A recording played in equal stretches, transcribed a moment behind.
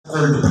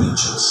called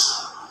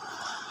preachers,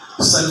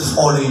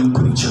 self-ordained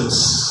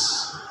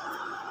preachers.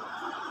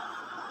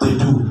 They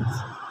do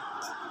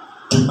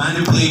to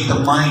manipulate the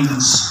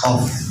minds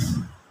of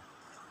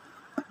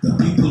the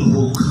people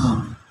who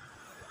come,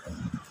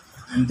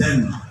 and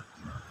then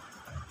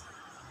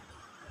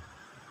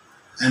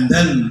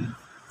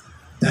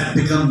that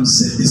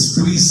becomes a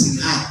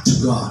displeasing act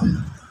to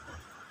God.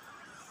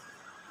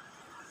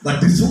 But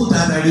before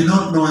that, I did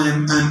not know.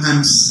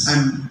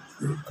 I'm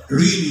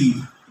really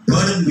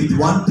burdened with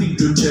one thing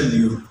to tell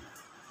you.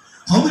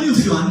 How many of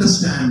you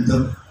understand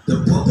the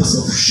purpose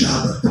of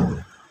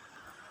Shabbat?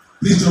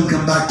 Please don't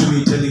come back to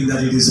me telling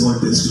that it is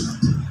Old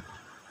Testament.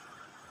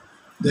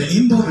 The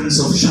importance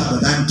of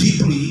Shabbat, I'm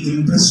deeply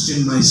impressed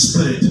in my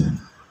spirit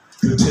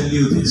to tell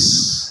you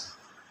this.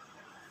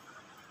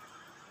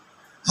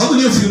 How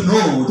many of you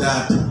know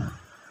that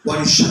what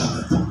is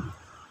Shabbat?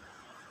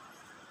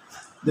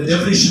 The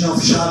definition of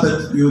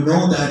Shabbat, you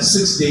know that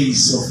 6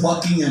 days of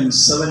working and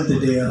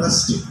 7th day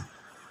resting.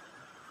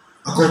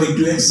 According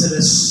to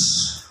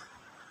Exodus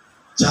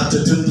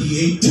chapter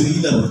 28 to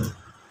 11,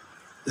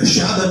 the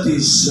Shabbat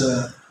is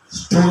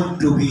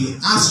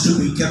asked to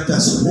be kept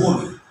as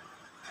holy.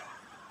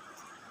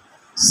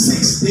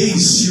 6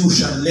 days you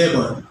shall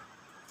labor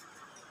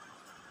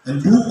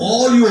and do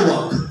all your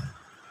work.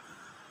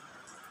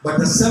 But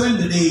the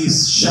 7th day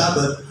is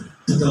Shabbat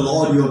to the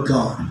Lord your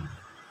God.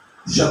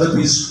 Shabbat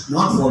is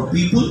not for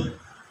people,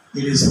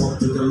 it is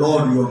to the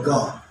Lord your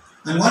God.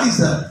 And what is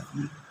the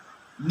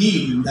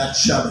need in that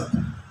Shabbat?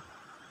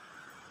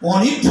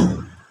 On it,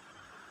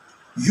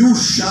 you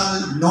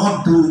shall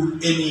not do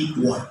any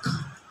work.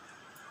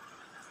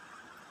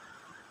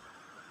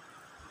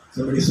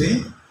 Somebody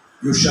say,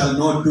 you shall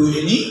not do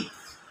any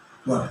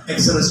work.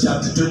 Exodus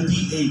chapter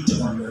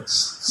 28 onwards.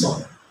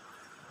 So,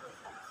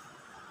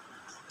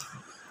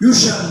 you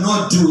shall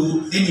not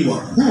do any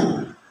work.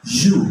 Who?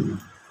 You.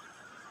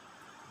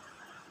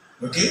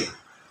 Okay?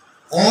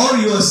 Or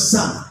your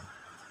son,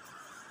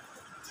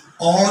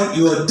 or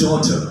your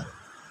daughter,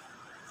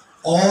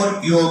 or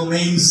your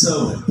male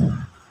servant,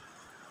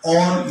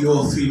 or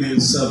your female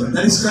servant.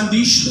 That is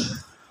conditional.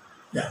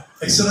 Yeah.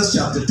 Exodus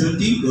chapter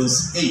 20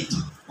 verse 8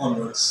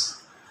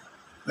 onwards.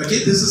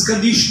 Okay, this is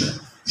conditional.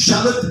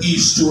 Shabbat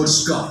is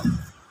towards God.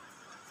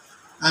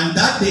 And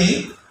that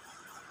day,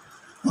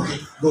 okay,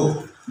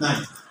 go,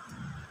 9.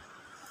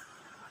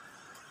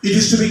 It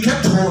is to be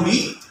kept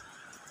holy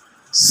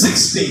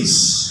 6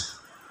 days.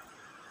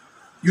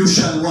 You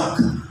shall work.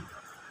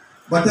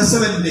 But the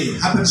 7th day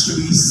happens to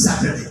be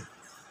Saturday.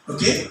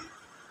 Okay?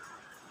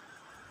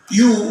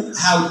 You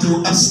have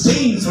to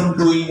abstain from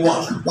doing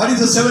work. What is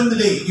the 7th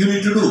day you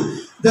need to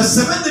do? The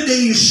 7th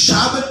day is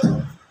Shabbat.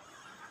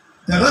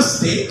 The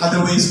rest day,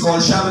 otherwise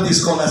called Shabbat,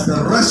 is called as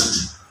the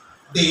rest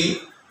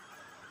day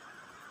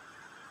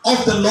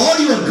of the Lord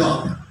your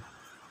God.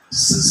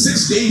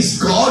 6 days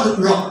God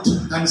worked,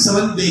 and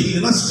 7th day he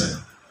rested.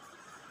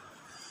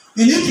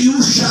 In it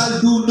you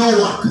shall do no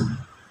work.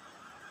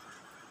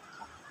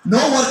 No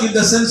work in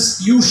the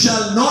sense you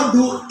shall not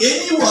do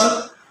any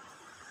work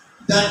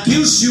that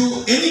gives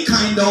you any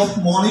kind of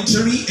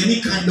monetary,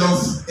 any kind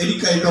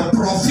of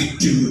profit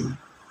to you.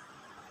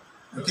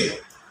 Okay?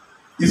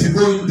 If you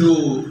go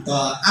into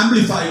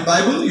Amplified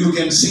Bible, you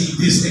can see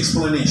these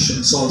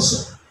explanations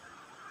also.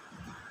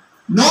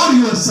 Nor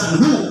your son.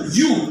 Who?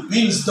 You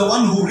means the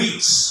one who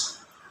reads.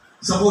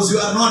 Suppose you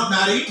are not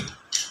married.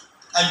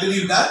 I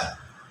believe that.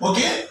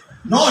 Okay?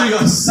 Nor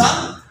your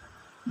son,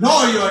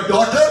 nor your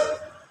daughter,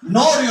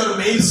 nor your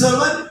male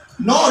servant,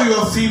 nor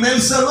your female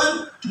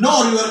servant,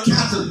 nor your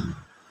cattle.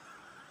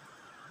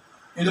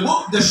 In the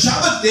book, the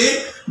Shabbat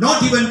day,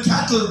 not even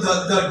cattle,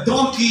 the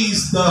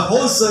donkeys, the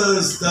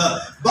horses,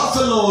 the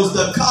buffaloes,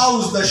 the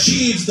cows, the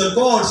sheep, the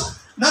goats,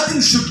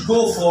 nothing should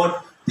go forth.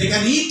 They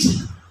can eat.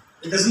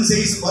 It doesn't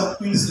say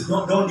what means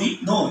don't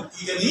eat. No,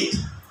 you can eat.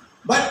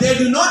 But they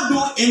do not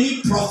do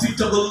any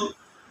profitable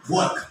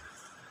work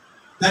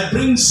that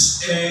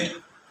brings a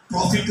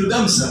profit to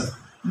themselves.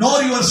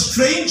 Nor your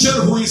stranger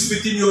who is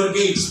within your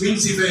gates.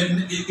 Means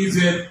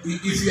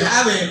if you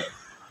have a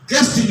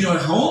guest in your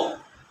home,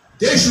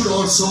 they should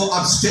also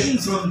abstain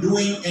from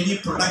doing any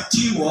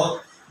productive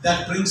work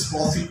that brings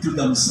profit to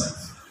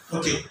themselves.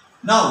 Okay,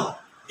 now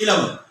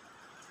 11.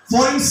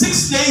 For in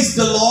 6 days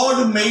the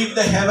Lord made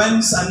the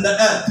heavens and the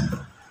earth,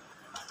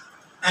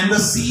 and the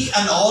sea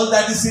and all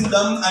that is in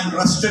them, and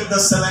rested the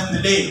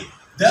 7th day.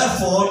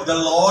 Therefore the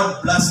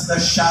Lord blessed the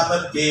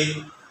Shabbat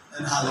day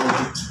and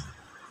hallowed it.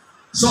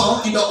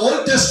 So in the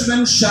Old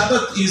Testament,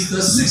 Shabbat is the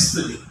 6th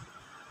day.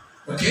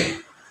 Okay?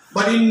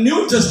 But in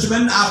New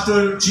Testament,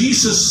 after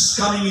Jesus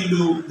coming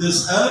into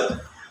this earth,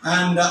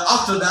 and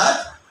after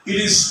that, it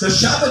is the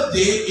Shabbat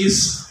day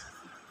is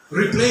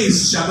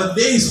replaced. Shabbat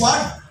day is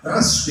what?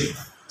 Rest day.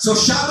 So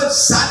Shabbat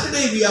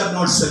Saturday we are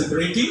not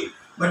celebrating,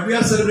 but we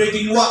are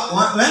celebrating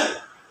what? When?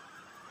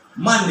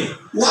 Monday.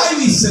 Why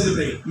we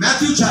celebrate?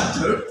 Matthew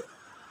chapter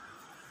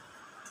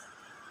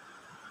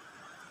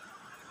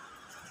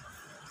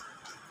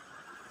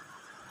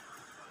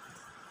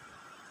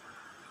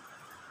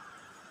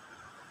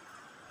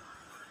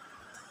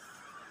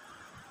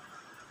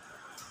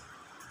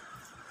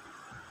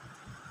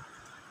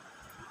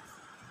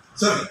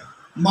Sorry,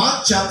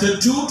 Mark chapter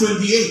 2,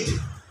 28.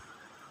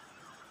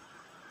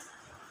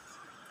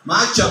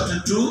 Mark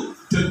chapter 2,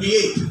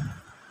 28.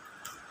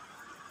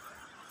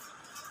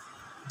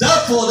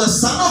 Therefore, the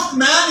Son of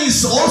Man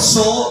is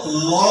also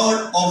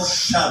Lord of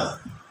Shabbat.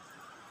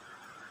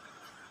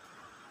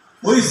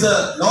 Who is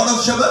the Lord of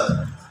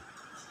Shabbat?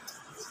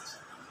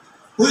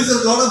 Who is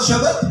the Lord of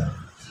Shabbat?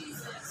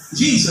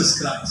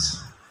 Jesus Christ.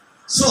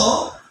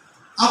 So,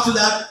 after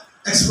that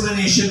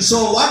explanation,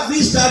 so what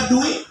we start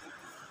doing?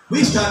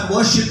 We start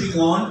worshipping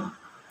on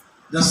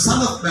the Son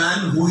of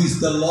Man who is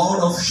the Lord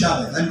of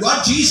Shabbat. And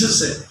what Jesus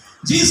said?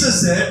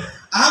 Jesus said,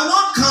 I have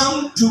not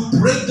come to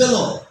break the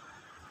law.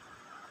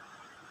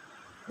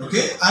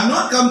 Okay? I have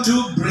not come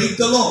to break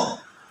the law.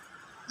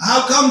 I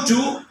have come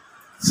to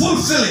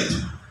fulfill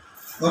it.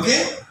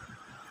 Okay?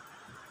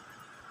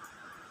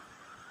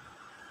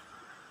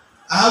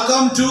 I have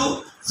come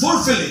to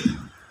fulfill it.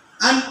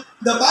 And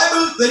the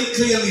Bible very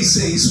clearly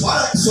says,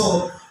 what?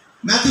 So,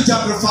 Matthew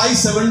chapter 5,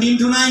 17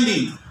 to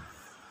 19.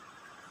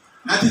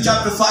 Matthew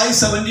chapter 5,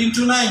 17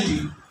 to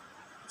 19.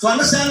 So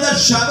understand that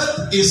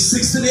Shabbat is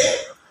 6th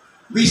day.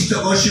 We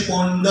worship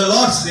on the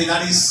Lord's day,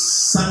 that is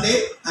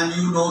Sunday. And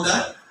you know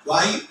that.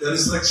 Why? The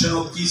resurrection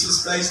of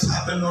Jesus Christ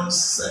happened on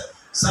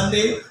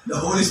Sunday. The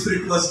Holy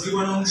Spirit was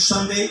given on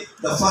Sunday.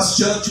 The first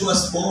church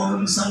was born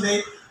on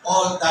Sunday.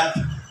 All that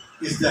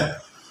is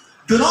there.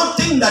 Do not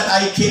think that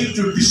I came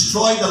to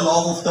destroy the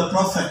law of the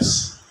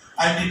prophets.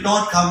 I did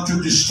not come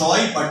to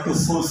destroy but to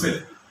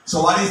fulfill.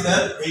 So what is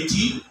there?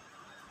 18.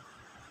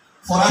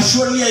 For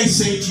assuredly I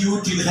say to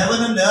you, till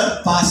heaven and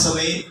earth pass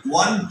away,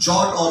 one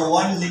jot or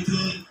one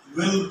little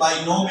will by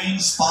no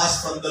means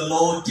pass from the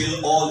law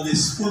till all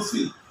is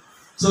fulfilled.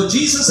 So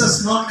Jesus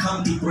has not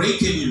come to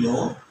break any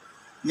law.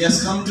 He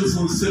has come to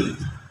fulfill it.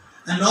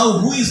 And now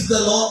who is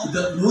the Lord?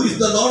 Who is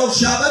the Lord of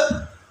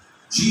Shabbat?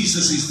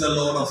 Jesus is the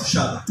Lord of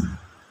Shabbat.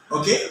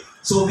 Okay?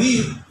 So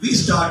we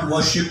start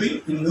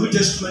worshipping. In New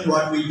Testament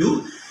what we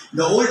do?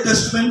 The Old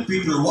Testament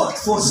people worked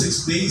for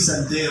 6 days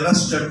and they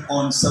rested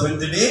on 7th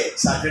day,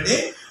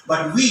 Saturday.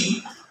 But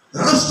we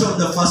rest on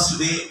the first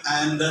day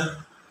and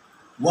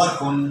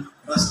work on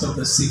rest of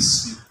the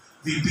 6th day.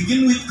 We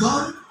begin with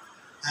God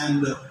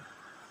and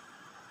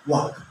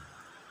work.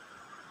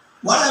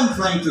 What I am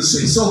trying to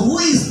say. So who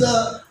is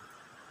the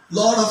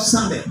Lord of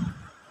Sunday?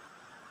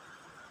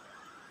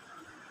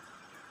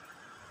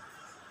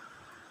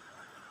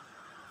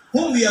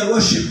 Whom we are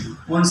worshipping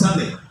on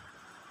Sunday?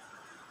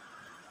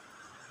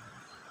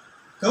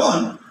 Come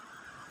on.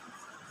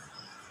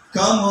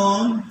 Come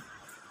on.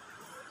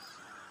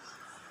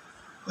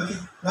 Okay.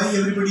 Why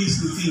everybody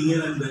is looking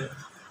here and there?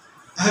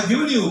 I have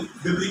given you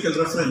biblical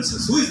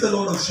references. Who is the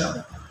Lord of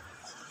Shabbat?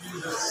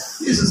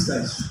 Jesus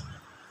Christ.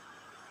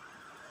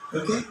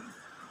 Okay.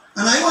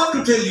 And I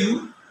want to tell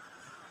you,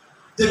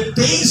 the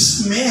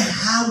days may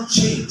have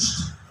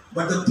changed,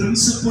 but the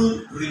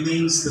principle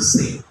remains the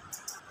same.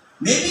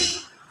 Maybe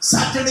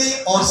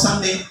Saturday or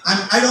Sunday,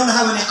 and I don't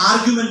have any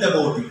argument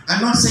about it.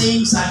 I'm not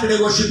saying Saturday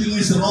worshipping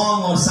is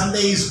wrong or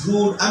Sunday is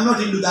good. I'm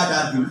not into that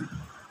argument.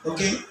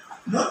 Okay?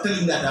 I'm not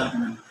telling that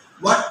argument.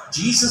 What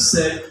Jesus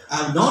said, I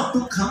have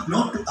not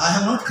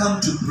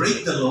come to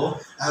break the law.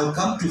 I have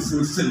come to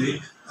fulfill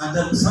it. And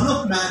the Son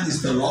of Man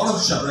is the Lord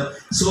of Shabbat.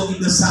 So in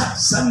the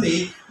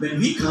Sunday, when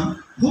we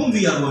come, whom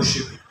we are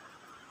worshipping?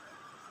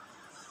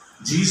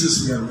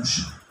 Jesus we are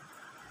worshipping.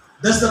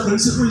 Does the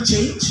principle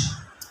change?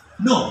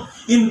 No.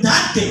 In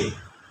that day,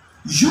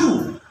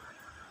 you,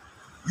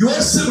 your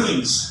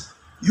siblings,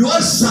 your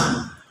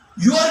son,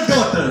 your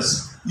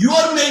daughters,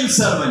 your male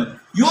servant,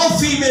 your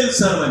female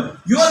servant,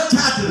 your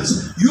cattle,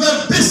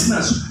 your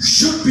business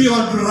should be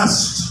on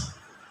rest.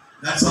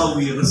 That's how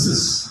we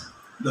resist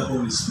the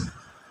Holy Spirit.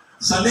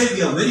 Sunday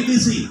we are very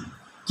busy.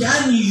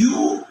 Can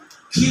you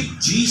keep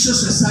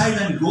Jesus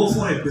aside and go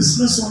for a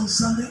business on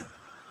Sunday?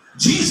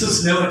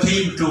 Jesus never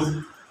came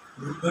to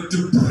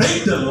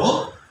break the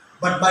law,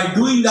 but by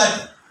doing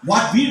that,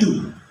 what we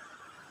do?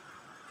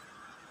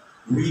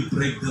 We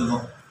break the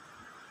law.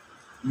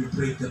 We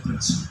break the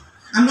principle.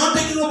 I'm not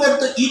talking about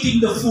the eating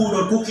the food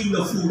or cooking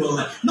the food or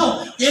that.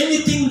 No,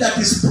 anything that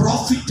is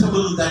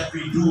profitable that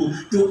we do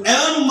to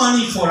earn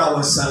money for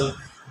ourselves,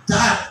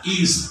 that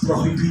is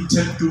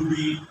prohibited to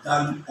be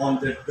done on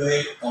the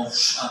day of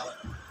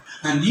Shabbat.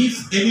 And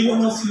if any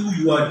one of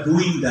you are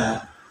doing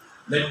that,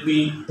 let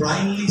me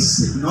blindly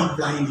say, not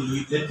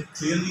blindly, let me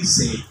clearly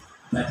say,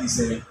 that is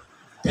a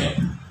dead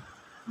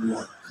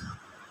work.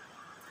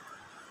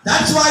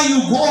 That's why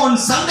you go on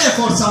Sunday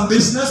for some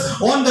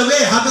business. On the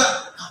way,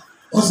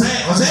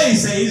 Hosea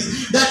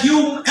says that you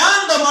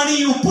earn the money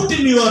you put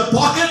in your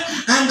pocket,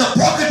 and the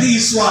pocket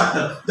is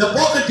what? The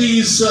pocket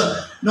is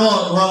worn,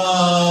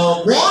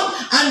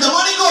 and the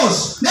money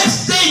goes.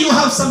 Next day you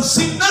have some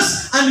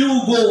sickness and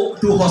you go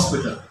to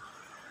hospital.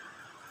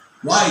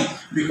 Why?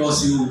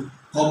 Because you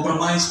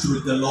compromised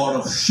with the Lord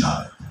of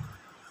Shabbat.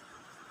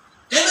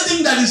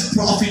 Anything that is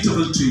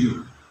profitable to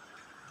you,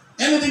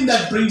 anything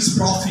that brings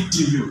profit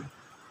to you,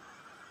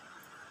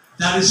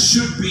 that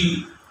should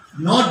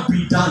not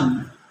be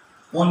done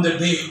on the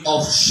day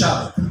of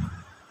Shabbat.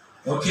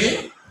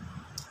 Okay?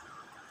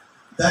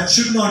 that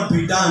should not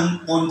be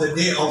done on the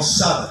day of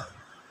Sabbath.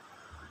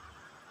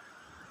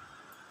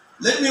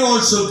 Let me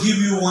also give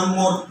you one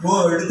more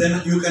word,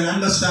 then you can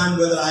understand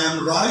whether I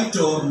am right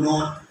or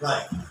not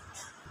right.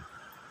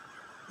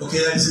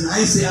 Okay, that's in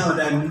Isaiah, but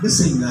I'm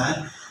missing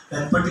that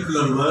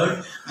particular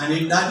word. And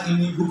in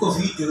the book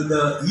of the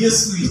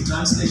ESV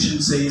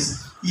translation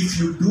says, if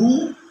you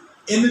do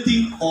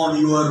anything on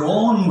your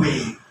own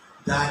way,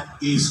 that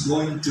is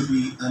going to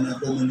be an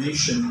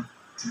abomination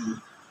to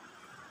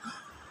God.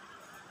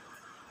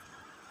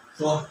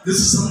 So this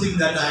is something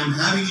that I am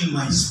having in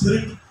my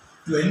spirit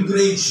to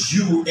encourage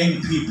you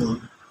young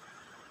people.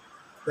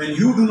 When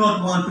you do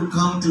not want to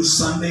come to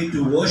Sunday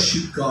to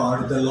worship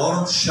God, the Lord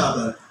of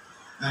Shabbat,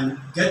 and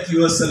get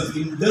yourself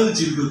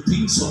indulged into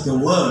things of the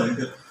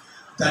world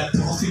that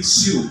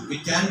profits you.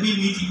 It can be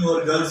meeting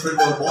your girlfriend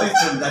or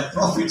boyfriend that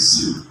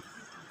profits you.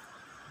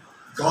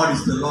 God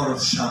is the Lord of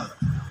Shabbat.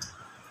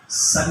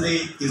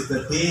 Sunday is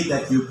the day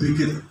that you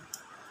begin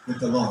with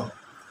the Lord.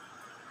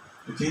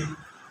 Okay?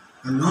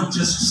 I'm not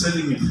just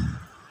selling it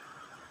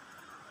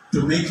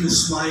to make you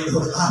smile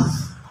or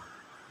laugh.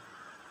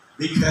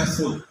 Be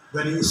careful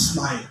when you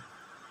smile.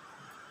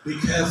 Be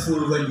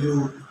careful when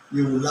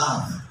you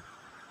laugh.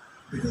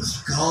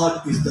 Because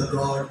God is the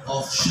God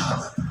of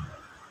Shabbat.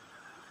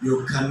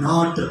 You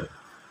cannot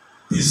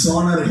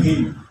dishonor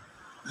Him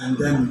and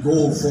then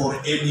go for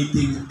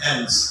anything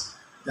else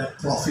that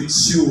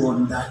profits you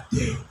on that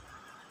day.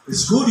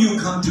 It's good you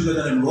come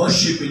together and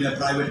worship in a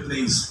private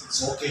place.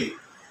 It's okay.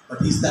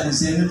 But if there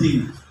is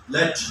anything,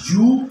 let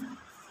you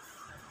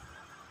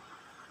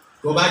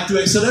go back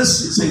to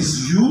Exodus. It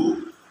says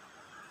you,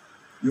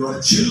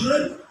 your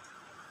children,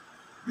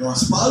 your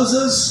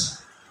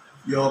spouses,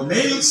 your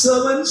male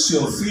servants,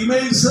 your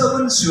female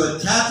servants, your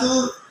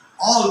cattle,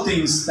 all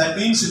things. That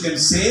means you can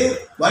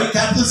say, why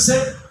cattle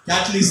said?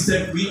 Cattle is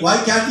said.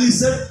 Why cattle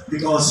is said?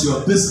 Because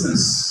your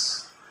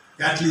business.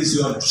 Cattle is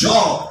your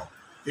job.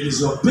 It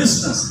is your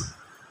business.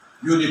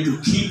 You need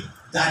to keep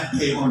that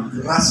day on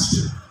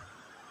rest.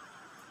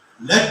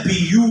 Let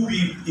you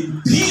be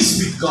in peace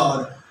with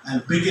God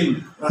and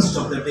begin. Rest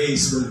of the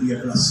days will be a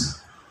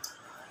blessing.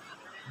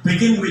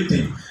 Begin with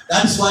Him.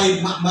 That's why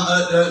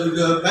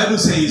the Bible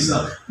says,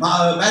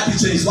 Matthew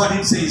says, what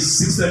it says,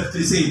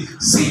 6:33 says,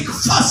 seek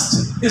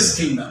first His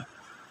kingdom.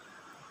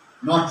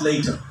 Not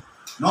later.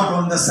 Not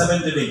on the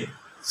seventh day.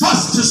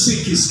 First to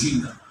seek His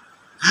kingdom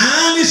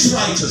and His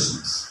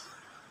righteousness.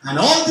 And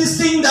all these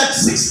things that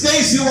 6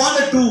 days you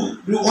wanted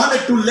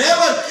to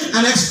labor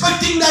and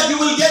expecting that you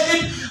will get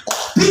it.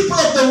 People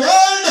of the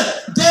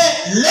world,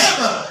 they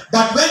labor.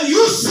 But when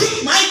you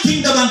seek my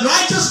kingdom and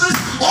righteousness,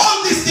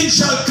 all these things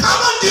shall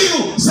come unto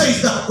you,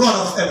 says the God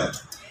of heaven.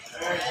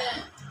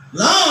 Amen.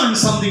 Learn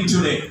something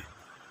today.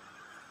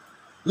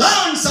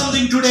 Learn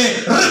something today.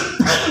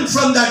 Repent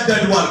from that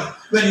dead work.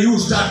 When you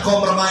start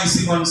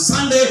compromising on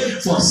Sunday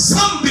for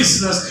some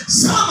business,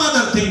 some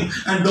other thing,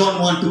 and don't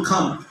want to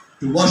come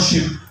to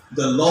worship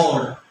the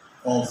Lord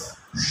of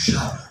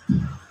Shabbat.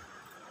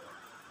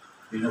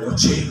 He never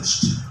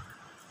changed.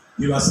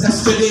 He was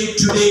yesterday,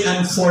 today,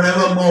 and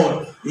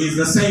forevermore. He is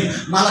the same.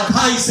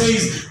 Malachi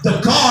says, the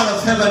God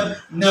of heaven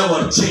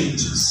never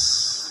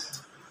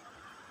changes.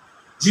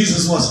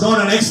 Jesus was not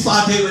an ex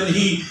parte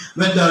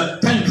when the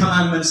 10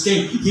 Commandments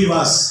came. He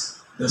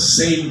was the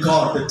same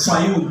God, the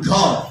triune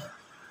God.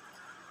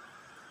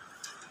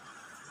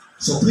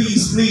 So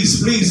please,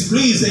 please, please,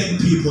 please, young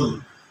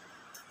people,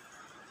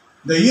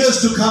 the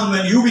years to come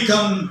when you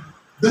become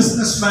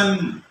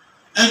businessmen,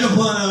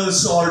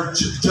 entrepreneurs, or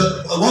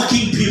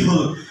working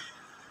people,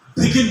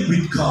 begin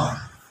with God.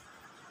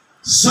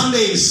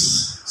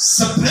 Sundays,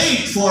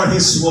 separate for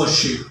His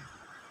worship.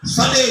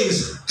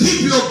 Sundays,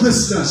 keep your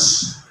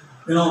business.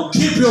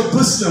 Keep your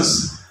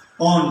business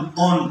on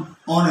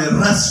a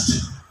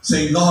rest.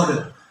 Saying,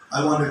 Lord,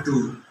 I wanted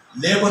to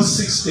labor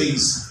 6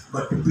 days,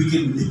 but to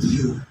begin with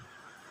you.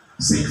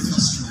 Say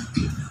first my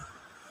kingdom.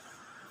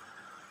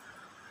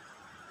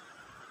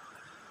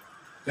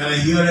 Can I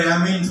hear an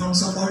amen from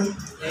somebody?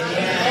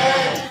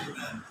 Amen.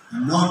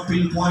 I'm not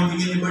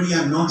pinpointing anybody.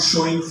 I'm not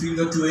showing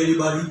finger to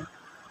anybody.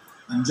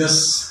 I'm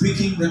just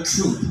speaking the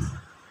truth.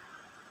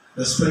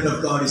 The Spirit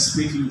of God is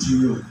speaking to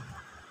you.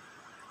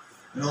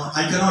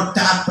 I cannot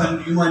tap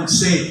on you and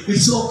say,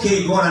 it's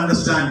okay, God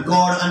understands.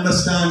 God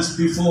understands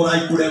before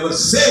I could ever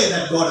say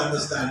that God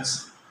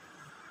understands.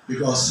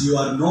 Because you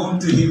are known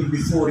to Him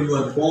before you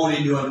were born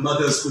in your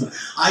mother's womb.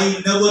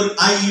 I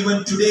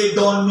even today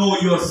don't know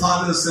your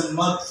father's and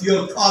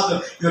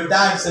your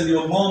dad's and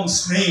your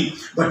mom's name.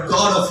 But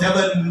God of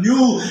heaven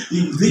knew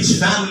in which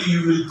family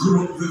you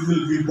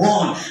will be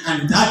born.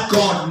 And that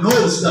God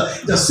knows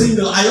the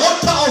single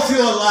iota of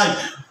your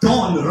life.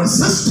 Don't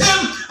resist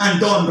Him and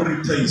don't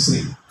replace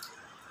Him.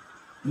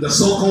 The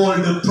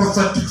so-called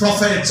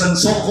prophets and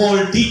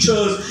so-called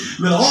teachers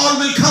will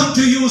come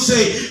to you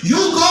say, you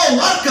go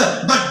work,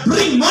 but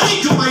bring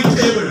money to my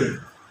table.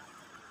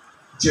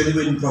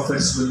 Genuine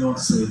prophets will not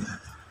say that.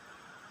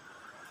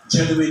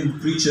 Genuine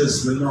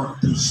preachers will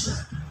not teach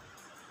that.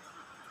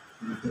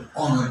 You have to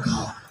honor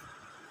God.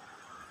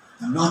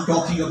 I'm not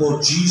talking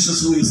about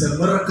Jesus, who is a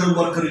miracle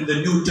worker in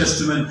the New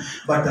Testament,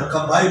 but the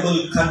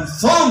Bible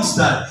confirms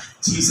that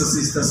Jesus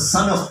is the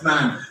Son of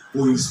Man,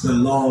 who is the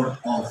Lord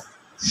of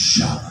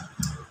Shabbat.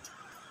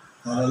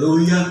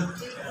 Hallelujah.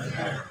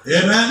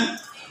 Amen.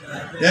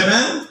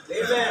 Amen.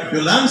 Amen.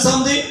 You learn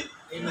something?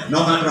 Amen.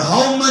 No matter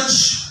how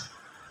much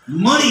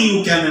money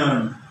you can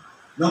earn,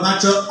 no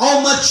matter how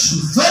much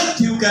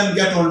wealth you can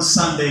get on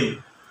Sunday,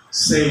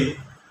 say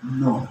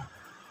no.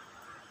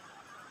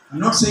 I'm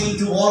not saying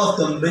to all of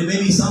them, but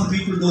maybe some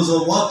people, those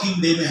who are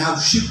working, they may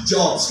have shift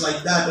jobs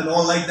like that and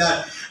all like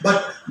that.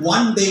 But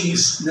one day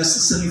is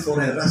necessary for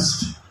a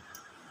rest.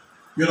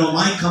 You know,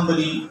 my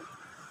company,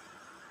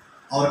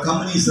 our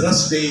company's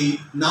rest day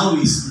now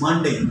is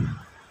Monday.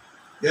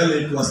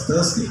 Earlier it was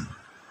Thursday.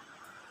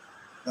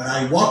 But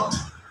I worked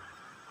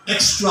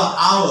extra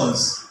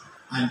hours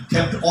and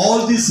kept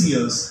all these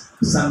years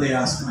Sunday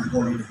as my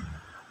holiday,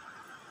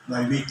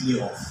 my weekly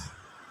off.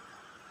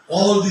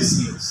 All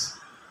these years.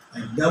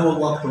 I never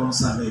worked on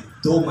Sunday,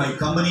 though my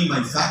company,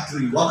 my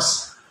factory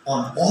works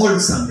on all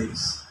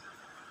Sundays.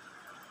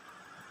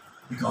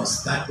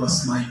 Because that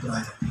was my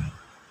priority.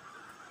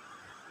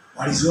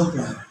 What is your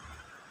priority?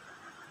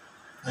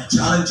 I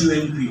challenge you,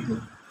 young people.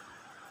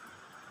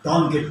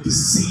 Don't get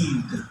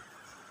deceived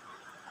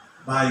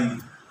by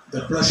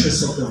the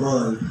pleasures of the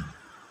world.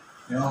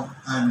 You know,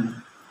 and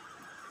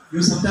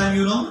you sometimes,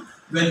 you know,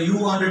 when you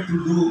wanted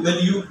to do,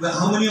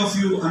 how many of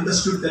you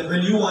understood that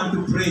when you want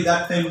to pray,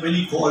 that time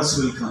many calls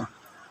will come.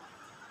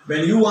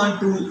 When you want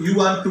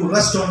to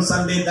rest on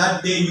Sunday,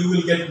 that day you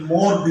will get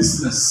more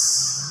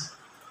business.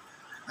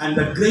 And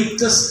the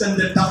greatest and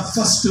the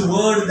toughest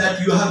word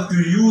that you have to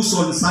use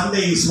on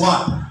Sunday is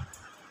what?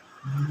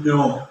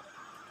 No.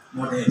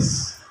 What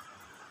is?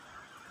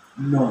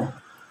 No.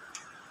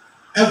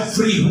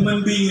 Every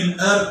human being in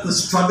earth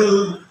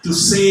struggles to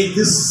say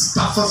this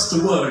toughest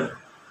word.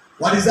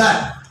 What is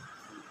that?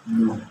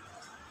 No.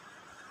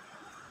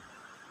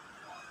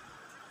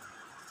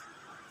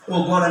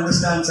 Oh, God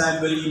understands I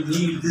am very in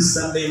need this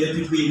Sunday, let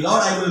it be.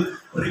 Lord, I will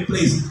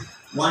replace.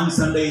 One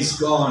Sunday is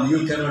gone.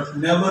 You cannot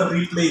never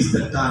replace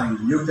the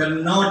time. You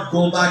cannot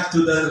go back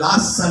to the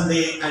last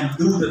Sunday and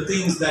do the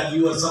things that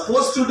you are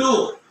supposed to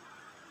do.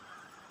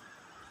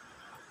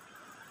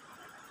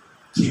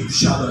 Keep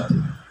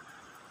Shabbat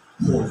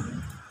holy.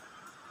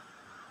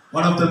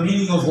 One of the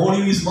meaning of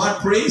holy is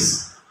what?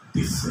 Praise?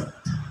 Different.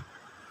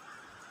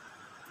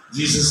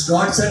 Jesus,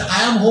 God said,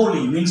 I am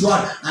holy. Means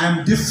what? I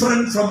am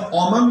different from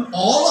among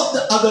all of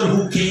the other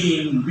who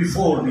came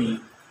before me.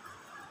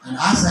 And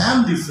as I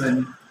am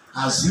different,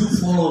 as you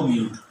follow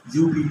me,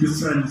 you be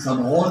different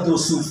from all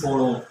those who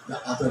follow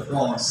the other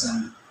gods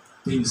and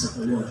things of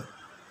the world.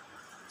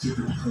 Keep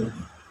it holy.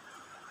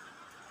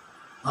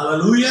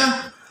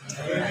 Hallelujah.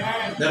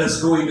 Amen. Let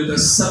us go into the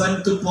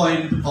seventh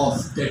point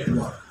of dead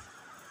work.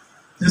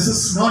 This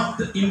is not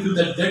into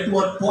the dead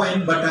work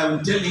point, but I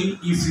am telling,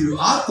 if you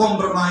are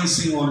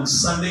compromising on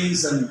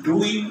Sundays and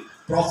doing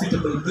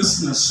profitable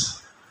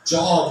business,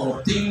 job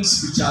or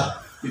things which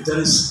are, if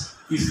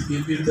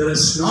there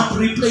is not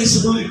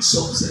replaceable, it's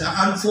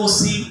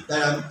unforeseen,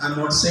 that I'm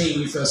not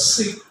saying if you're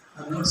sick,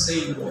 I'm not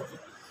saying about it.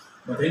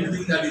 But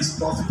anything that is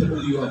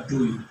profitable you are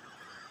doing,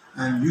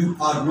 and you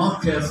are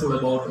not careful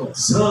about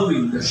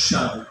observing the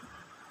Shabbat,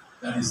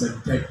 that is a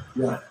dead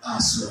work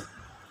as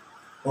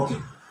well.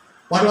 Okay.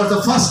 What was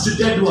the first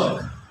dead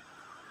work?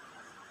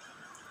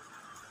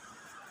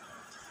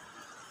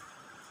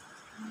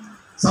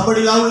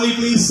 Somebody loudly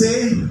please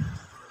say.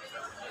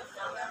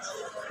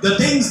 The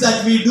things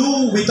that we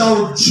do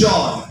without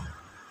joy.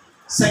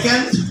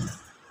 Second,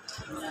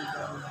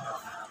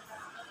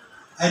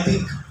 I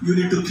think you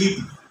need to keep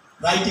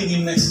writing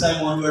in next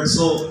time onward.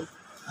 So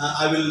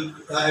I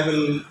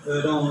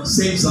will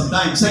save some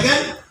time.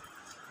 Second,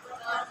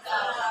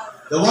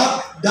 the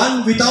work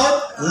done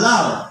without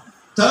love.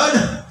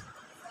 Third,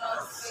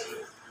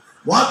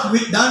 work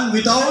done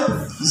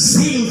without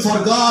zeal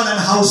for God and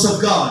house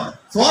of God.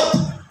 Fourth,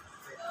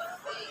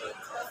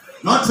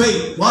 not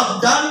faith.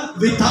 Work done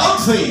without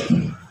faith.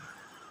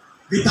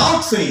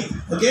 Without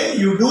faith. Okay,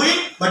 you do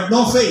it, but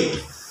no faith.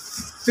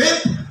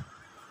 Fifth,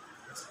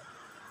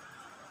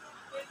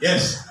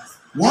 yes,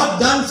 work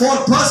done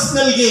for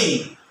personal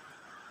gain.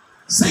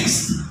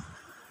 Sixth,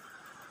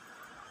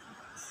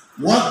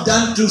 work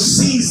done to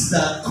cease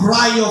the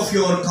cry of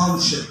your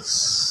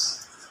conscience.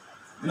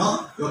 You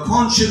know, your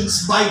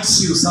conscience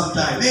bites you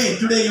sometime. Hey,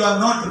 today you have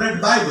not read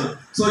Bible,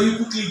 so you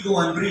quickly go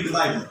and read the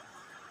Bible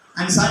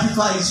and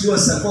satisfies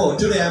yourself. Oh,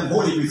 today I am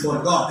holy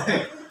before God.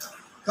 Hey,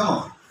 come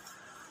on.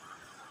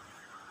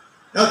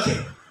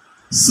 Okay.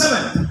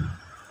 Seventh,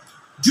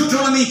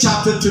 Deuteronomy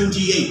chapter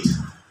 28.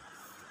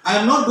 I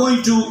am not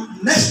going to,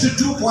 next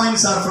 2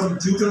 points are from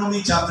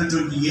Deuteronomy chapter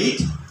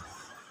 28,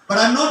 but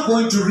I am not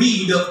going to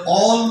read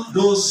all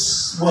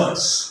those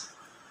words.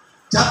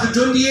 Chapter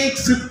 28,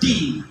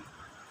 15.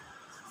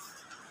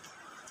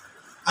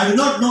 I do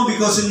not know,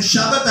 because in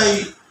Shabbat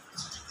I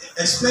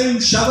explained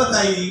Shabbat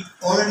I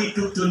already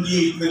took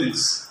 28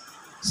 minutes.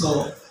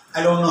 So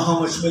I don't know how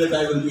much minute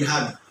I will be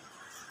having.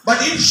 But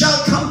it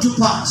shall come to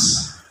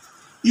pass,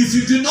 if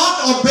you do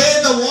not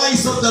obey the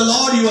voice of the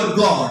Lord your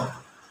God,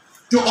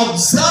 to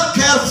observe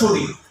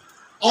carefully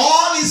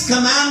all his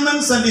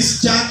commandments and his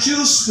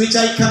statutes which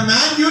I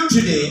command you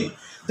today,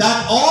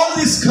 that all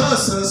these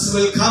curses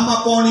will come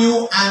upon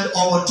you and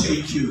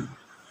overtake you.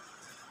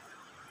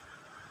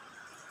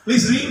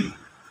 Please read.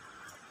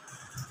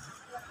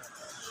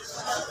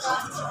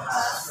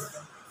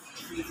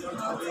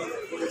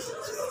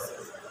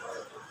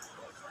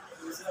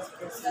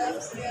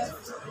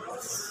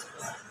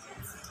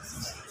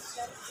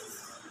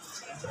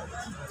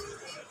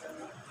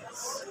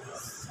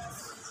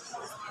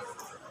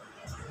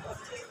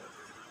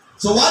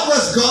 So what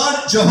was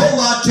God,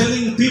 Jehovah,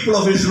 telling people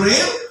of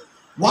Israel?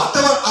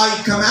 Whatever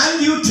I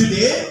command you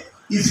today,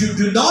 if you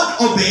do not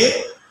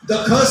obey,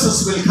 the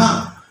curses will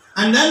come.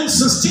 And then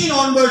 16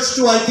 onwards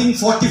to I think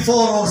 44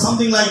 or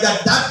something like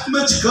that, that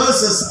much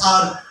curses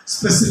are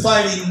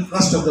specified in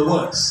rest of the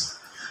words.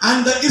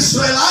 And the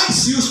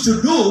Israelites used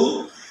to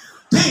do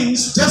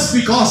things just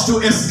because to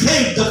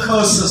escape the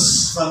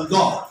curses from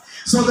God.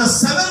 So the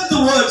seventh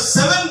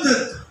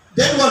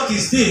dead work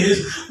is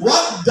this,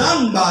 work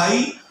done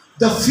by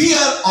the fear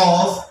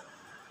of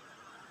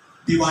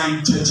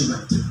divine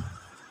judgment.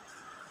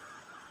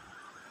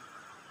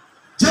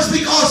 Just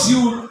because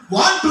you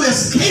want to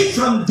escape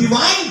from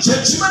divine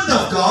judgment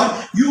of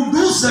God, you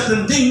do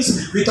certain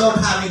things without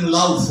having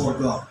love for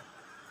God.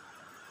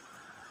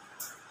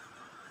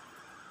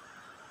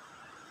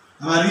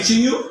 Am I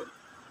reaching you?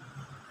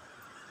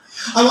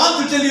 I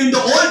want to tell you, in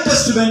the Old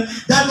Testament,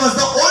 that was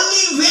the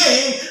only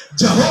way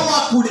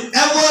Jehovah could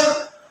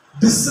ever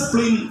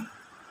discipline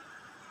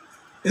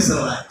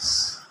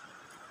Israelites.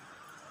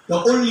 The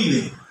only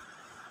way.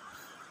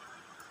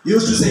 He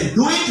used to say,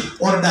 do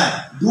it or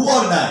die. Do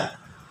or die.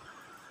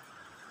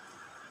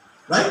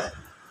 Right?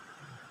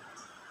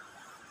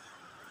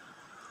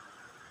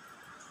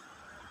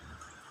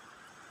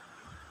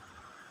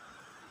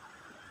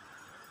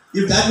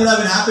 If that would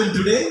have happened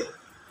today,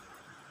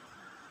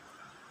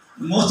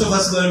 most of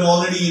us were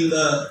already in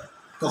the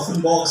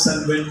coffin box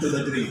and went to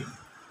the grave.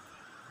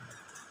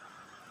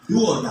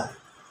 Do or die.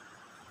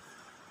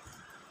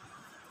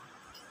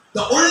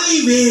 The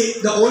only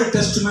way the Old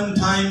Testament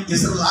time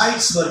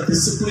Israelites were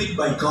disciplined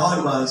by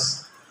God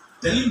was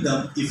telling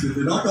them, if you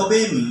do not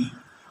obey me,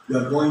 you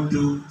are going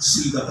to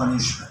see the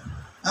punishment.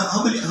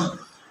 How many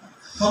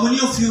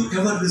of you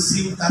ever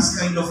received that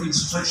kind of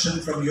instruction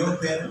from your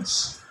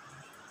parents?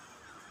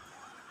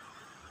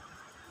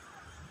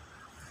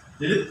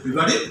 Did it? You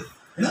got it?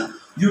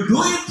 You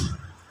do it,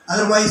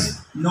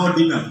 otherwise no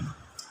dinner.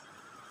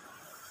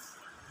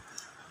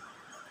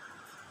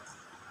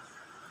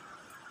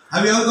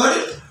 Have you ever got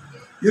it?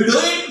 You do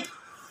it,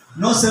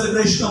 no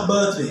celebration of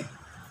birthday.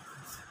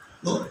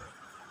 No.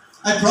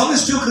 I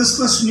promised you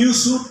Christmas new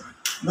suit.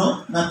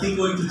 No, nothing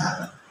going to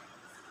happen.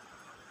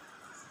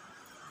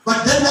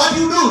 But then what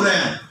you do,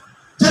 Ryan?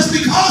 Just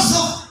because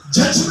of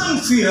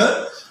judgment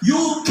fear,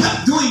 you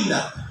kept doing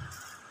that.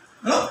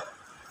 No?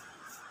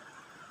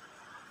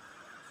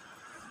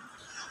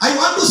 I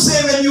want to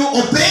say, when you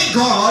obey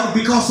God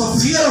because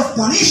of fear of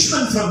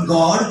punishment from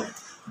God,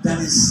 that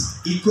is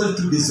equal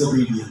to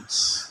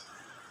disobedience.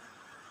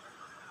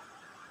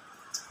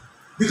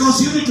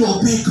 Because you need to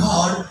obey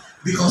God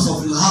because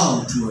of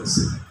love towards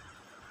Him.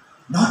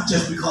 Not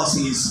just because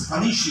He is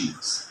punishing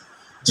us.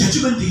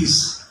 Judgment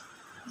is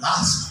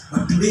last,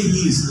 but today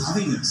He is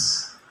loving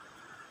us.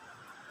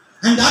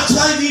 And that's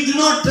why we do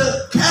not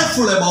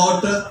careful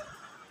about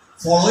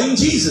following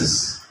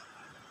Jesus.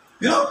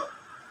 You know?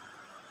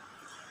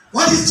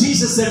 What is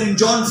Jesus said in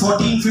John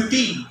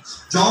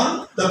 14:15?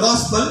 John, the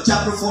Gospel,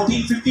 chapter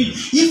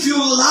 14:15. If you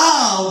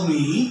love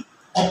me,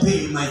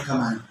 obey my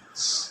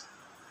commandments.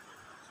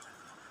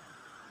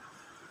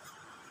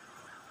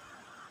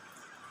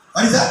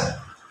 What is that?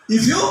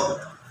 If you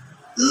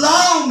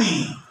love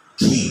me,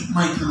 keep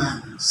my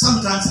commandments.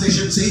 Some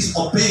translation says,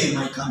 obey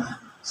my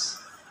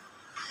commandments.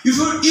 If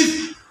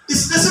it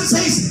doesn't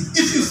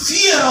say, if you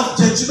fear of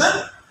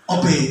judgment,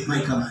 obey my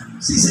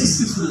commandments. He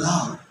says, if you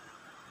love.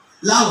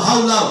 Love,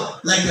 how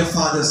love? Like a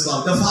father's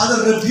love. The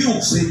father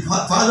rebukes.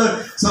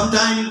 Father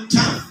sometimes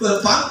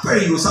pamper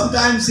you.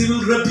 Sometimes he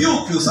will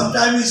rebuke you.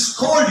 Sometimes he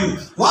scold you.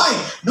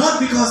 Why? Not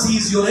because he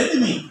is your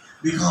enemy.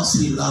 Because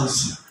he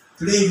loves you.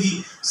 Today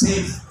we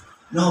say,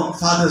 no,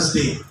 Father's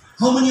Day.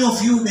 How many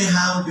of you may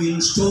have been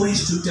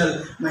stories to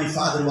tell, my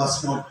father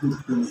was not good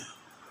to me?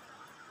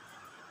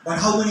 But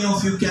how many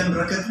of you can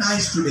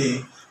recognize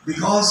today,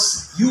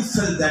 because you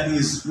felt that he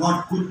is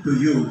not good to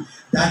you,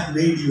 that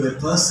made you a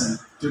person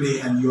today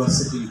and you are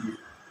sitting here?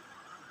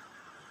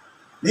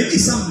 Maybe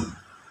some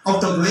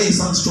out of the way,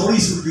 some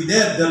stories would be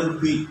there that would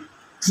be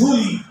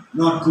truly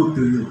not good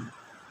to you.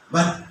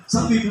 But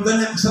some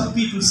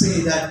people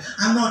say that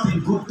I'm not in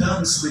good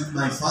terms with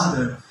my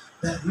father,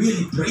 that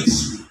really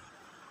breaks me.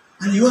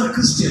 And you are a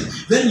Christian.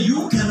 When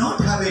you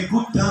cannot have a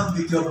good term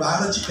with your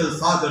biological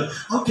father,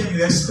 how can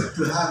you expect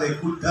to have a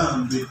good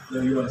term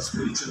with your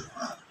spiritual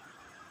father?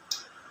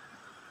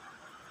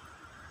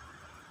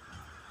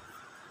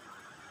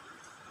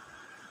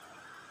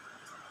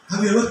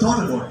 Have you ever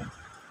thought about it?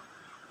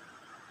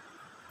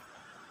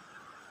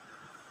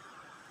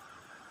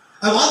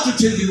 I want to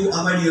tell you,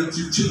 my dear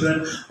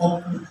children,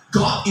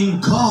 God,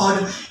 in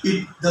God,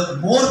 the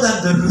more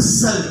than the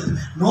result,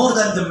 more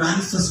than the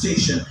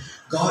manifestation,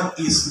 God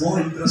is more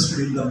interested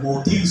in the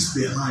motives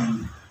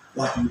behind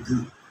what you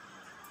do.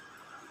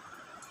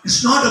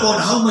 It's not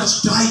about how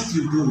much tithe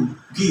you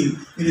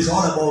give. It is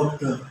all about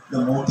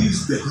the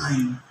motives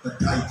behind the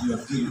tithe you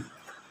have given.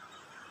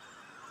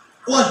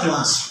 I want to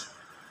ask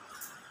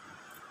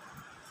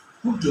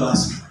you. Who to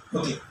ask you?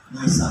 Okay,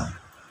 my son.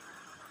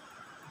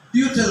 Do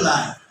you tell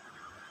lie?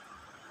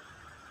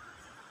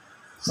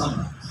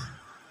 Sometimes.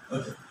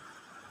 Okay.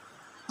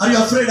 Are you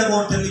afraid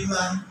about telling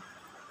lie?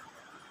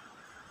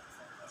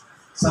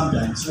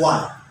 Sometimes.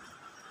 Why?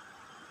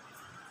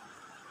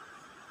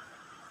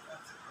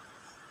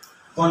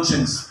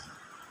 Conscience.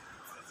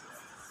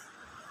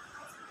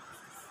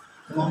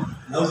 Come on,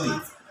 loudly.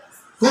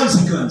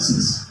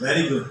 Consequences.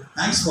 Very good.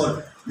 Thanks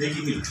for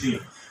making it clear.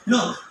 You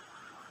know,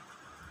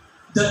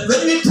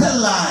 when we tell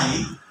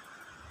lie,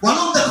 one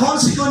of the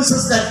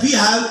consequences that we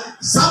have,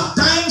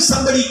 sometimes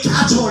somebody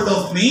catch hold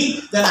of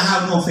me, then I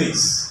have no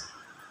face.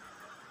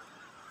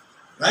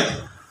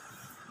 Right?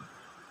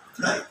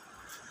 Right?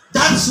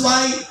 That's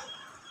why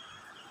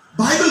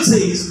Bible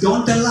says,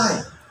 don't tell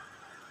lie.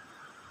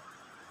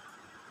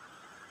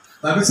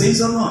 Bible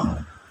says or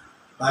not?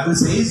 Bible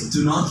says,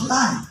 do not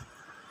lie.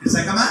 It's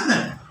a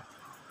commandment.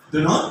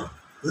 Do not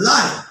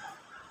lie.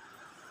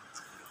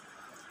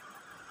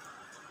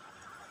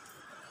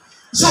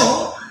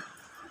 So,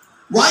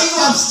 why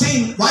you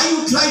abstain? Why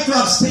you try to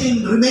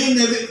abstain, remain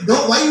away?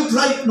 Why you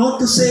try not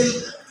to say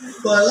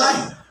a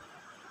lie?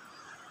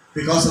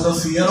 Because of the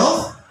fear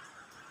of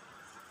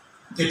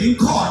getting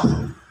caught.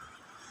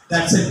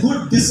 That's a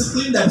good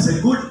discipline, that's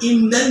a good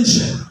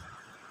intention.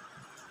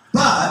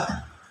 But,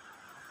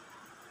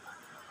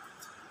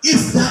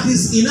 if that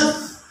is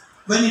enough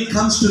when it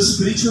comes to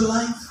spiritual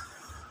life?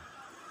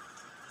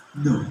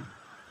 No.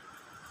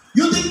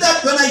 You think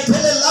that when I tell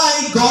a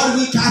lie, God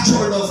will catch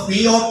hold of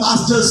me, or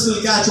pastors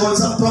will catch hold,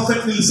 some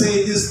prophet will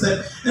say this,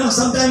 that.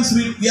 Sometimes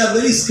we are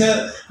very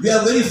scared, we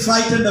are very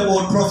frightened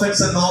about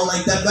prophets and all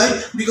like that,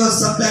 right? Because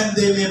sometimes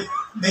they may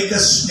make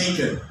us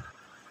naked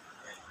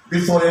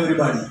before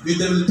everybody.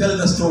 They will tell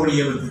the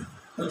story, everything.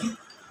 Okay?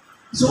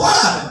 So what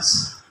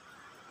happens?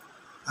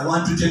 I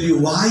want to tell you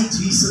why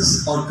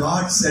Jesus or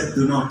God said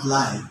do not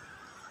lie.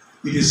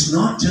 It is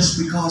not just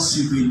because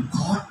you've been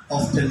caught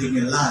of telling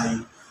a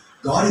lie.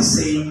 God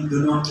is saying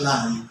do not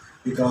lie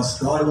because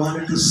God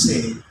wanted to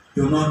say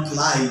do not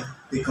lie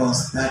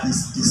because that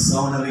is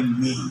dishonoring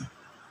me.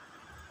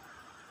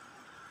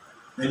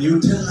 When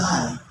you tell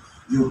lie,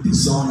 you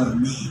dishonor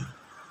me.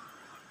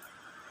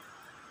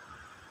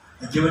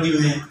 I've given you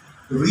a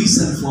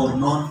reason for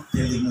not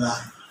telling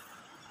lie.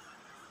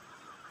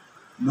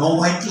 No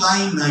white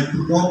line,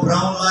 no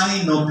brown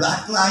line, no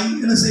black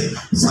line.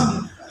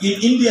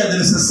 In India there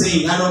is a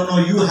saying, I don't know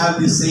you have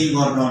this saying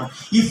or not.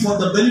 If for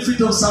the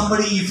benefit of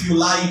somebody, if you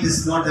lie, it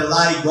is not a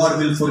lie, God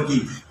will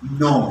forgive.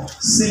 No,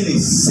 sin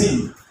is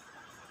sin.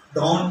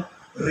 Don't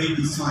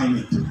redefine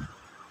it.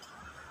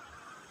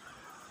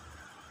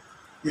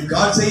 If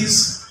God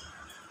says,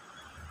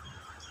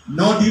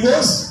 no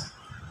divorce,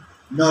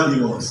 no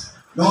divorce.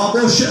 No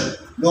abortion,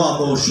 no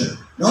abortion.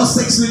 No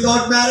sex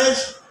without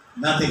marriage,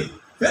 nothing.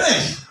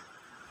 Finish.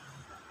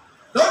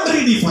 Don't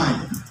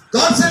redefine it.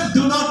 God said,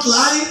 do not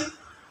lie.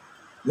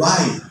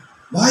 Why?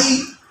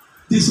 Why?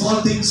 These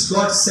all things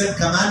God said,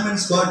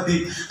 commandments God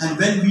did. And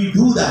when we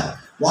do that,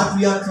 what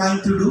we are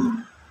trying to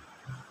do?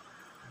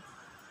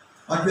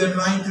 What we are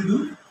trying to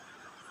do?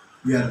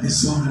 We are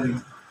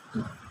dishonoring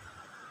God.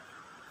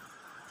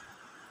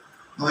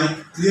 Am I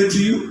clear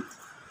to you?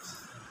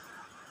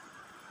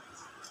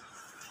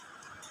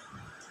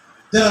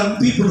 There are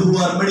people who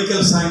are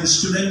medical science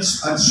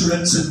students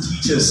and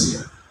teachers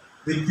here.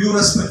 With due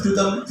respect to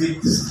them,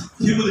 with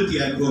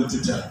humility I am going to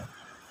tell.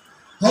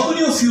 How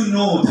many of you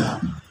know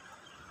that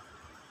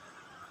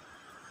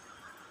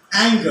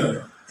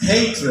anger,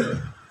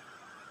 hatred,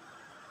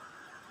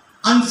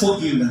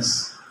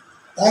 unforgiveness,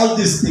 all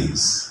these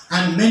things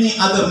and many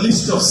other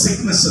list of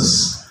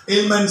sicknesses,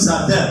 ailments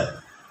are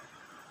there,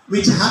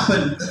 which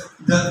happen,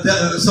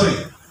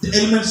 the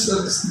ailments,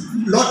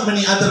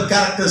 many other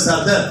characters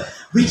are there,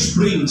 which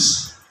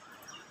brings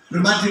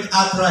rheumatoid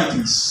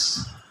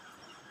arthritis,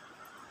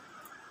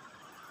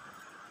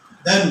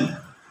 then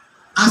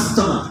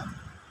asthma,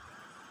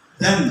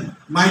 then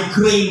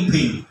migraine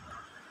pain.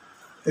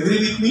 Agree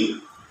with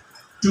me?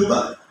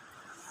 Tuba?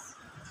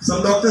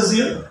 Some doctors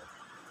here?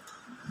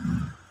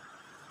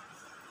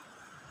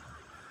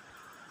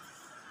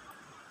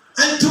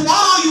 And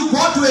tomorrow you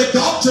go to a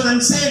doctor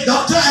and say,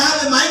 doctor, I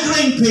have a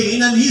migraine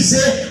pain, and he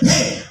say,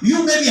 hey,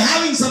 you may be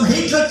having some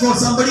hatred for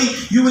somebody,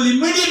 you will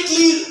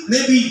immediately,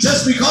 maybe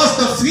just because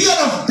the fear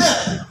of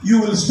death,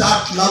 you will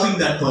start loving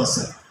that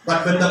person.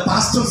 But when the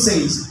pastor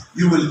says,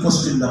 you will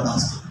question the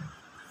pastor.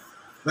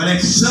 When a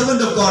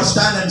servant of God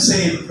stand and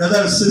say,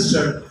 brother,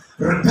 sister,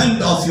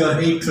 repent of your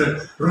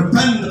hatred,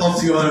 repent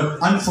of your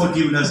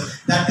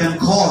unforgiveness that can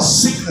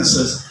cause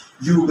sicknesses,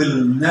 you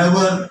will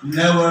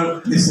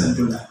never listen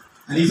to that.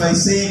 And if I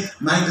say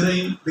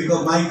migraine,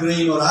 because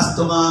migraine or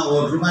asthma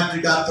or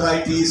rheumatoid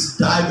arthritis,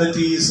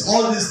 diabetes,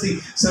 all these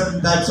things, certain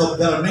types of,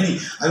 there are many.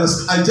 I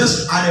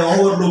just had an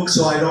overlook,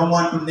 so I don't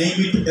want to name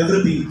it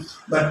everything.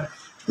 But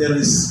there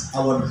is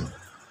our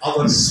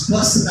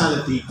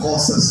personality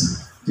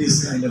causes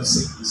these kind of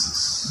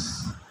sicknesses.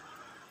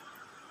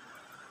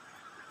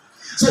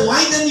 So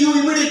why then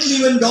you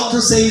immediately, when doctor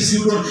says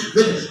you don't,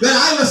 when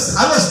I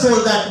was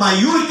told that my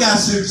uric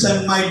acids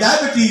and my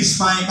diabetes,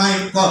 my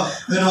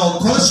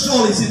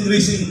cholesterol is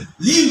increasing,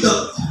 leave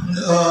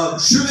the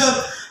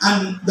sugar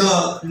and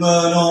the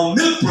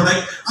milk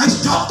product, I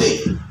stopped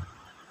it.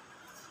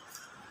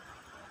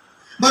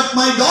 But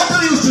my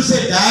daughter used to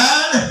say,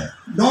 Dad,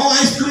 no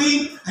ice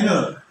cream, I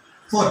know,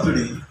 for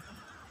today.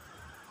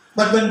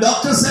 But when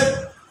doctor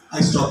said,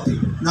 I stopped it.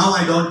 Now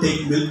I don't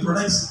take milk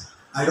products.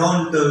 I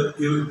don't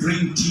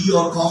drink tea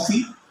or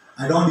coffee.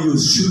 I don't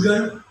use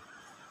sugar.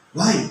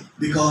 Why?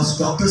 Because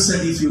doctor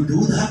said if you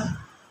do that,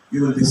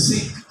 you will be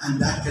sick and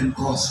that can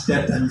cause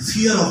death. And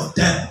fear of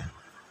death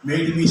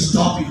made me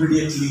stop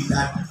immediately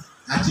that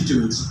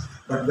attitudes.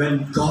 But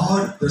when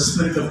God, the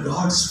Spirit of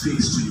God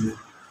speaks to you,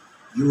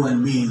 you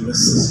and me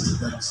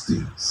resist that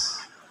things.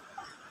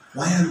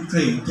 Why I'm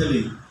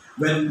telling,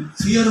 when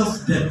fear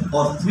of death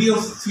or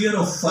fear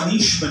of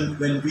punishment,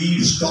 when we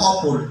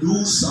stop or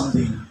do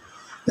something,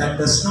 that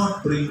does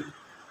not bring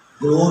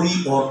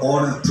glory or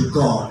honor to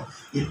God.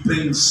 It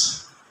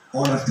brings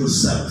honor to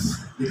self.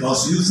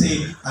 Because you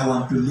say, I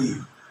want to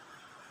live.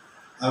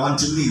 I want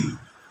to live.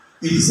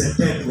 It is a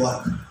dead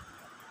work.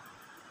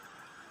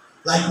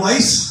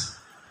 Likewise,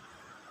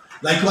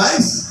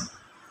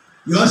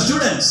 you are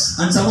students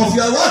and some of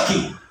you are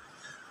working.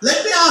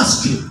 Let me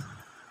ask you,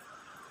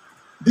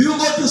 do you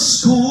go to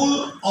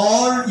school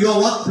or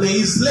your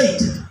workplace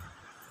late?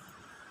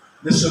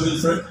 Mr.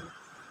 Wilfred?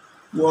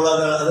 What are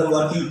the other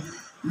working?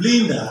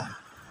 Linda,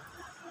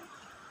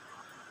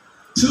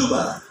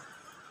 Tuba,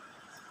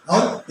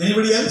 or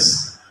anybody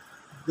else?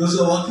 Those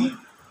who are working?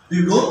 Do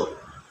you go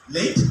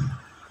late?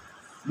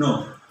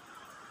 No.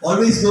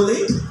 Always go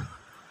late?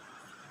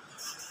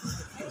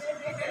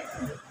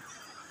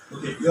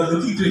 Okay, you are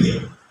looking to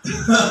him.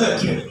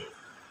 Okay.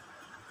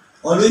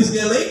 Always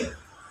get late?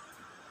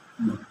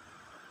 No.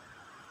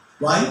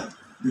 Why?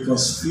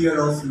 Because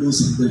fear of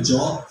losing the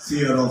job,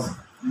 fear of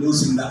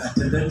losing the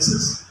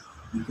attendances.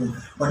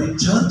 But in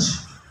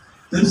church,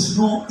 there is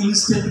no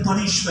instant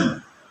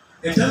punishment.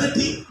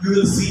 Eternity, we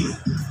will see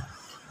that.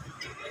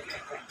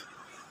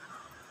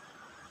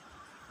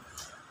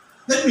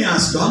 Let me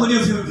ask you, how many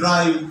of you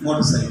drive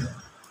motorcycle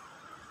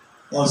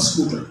or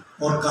scooter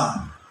or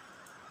car?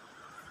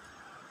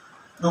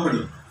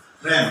 Nobody.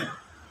 Ram.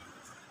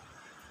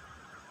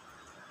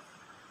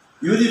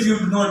 Even if you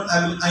do not,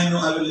 I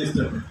will lift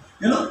it.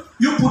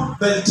 You put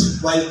belt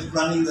while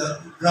driving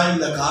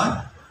the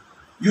car.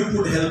 You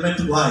put helmet.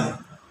 Why?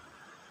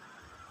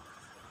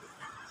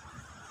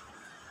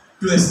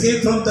 To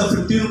escape from the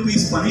 50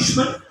 rupees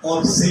punishment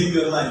or save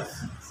your life?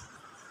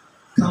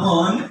 Come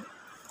on.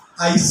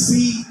 I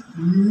see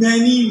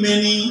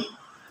many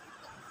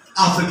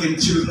African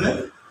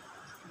children.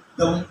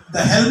 The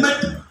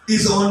helmet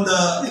is on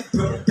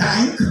the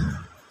tank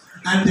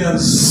and they are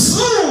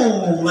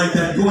so like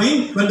that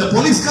going. When the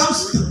police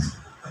comes,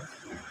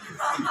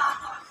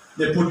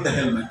 they put the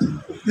helmet.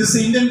 This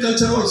is Indian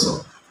culture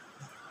also.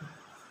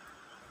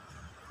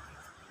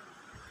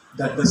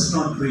 That does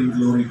not bring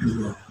glory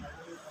to God.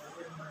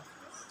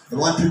 I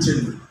want to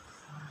tell you.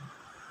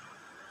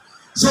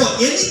 So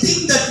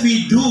anything that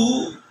we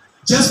do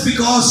just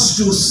because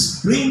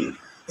to bring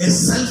a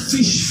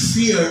selfish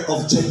fear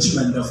of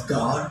judgment of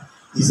God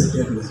is a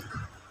dead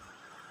work.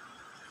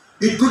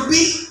 It could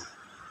be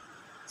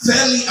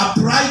fairly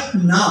upright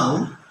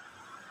now,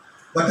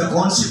 but the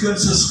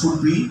consequences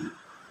could be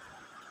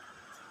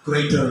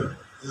greater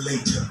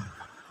later.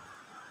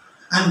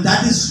 And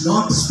that is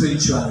not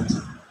spirituality.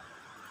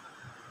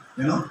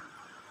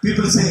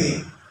 People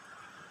say,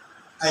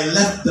 I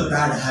left the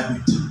bad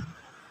habit.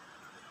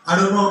 I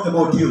don't know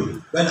about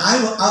you. When I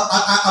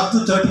up to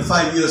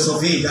 35 years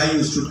of age, I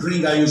used to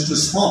drink, I used to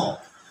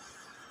smoke.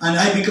 And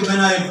when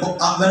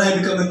I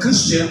became a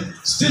Christian,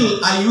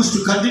 still I used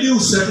to continue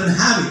certain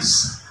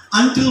habits.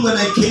 Until when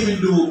I came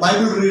into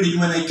Bible reading,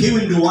 when I came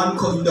into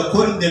the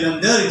Corinthian,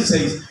 and there it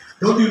says,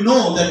 don't you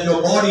know that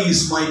your body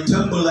is my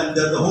temple and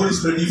that the Holy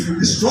Spirit, if you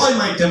destroy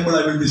my temple,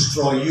 I will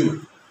destroy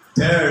you.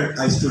 There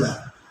I stood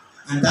up.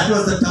 And that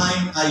was the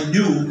time I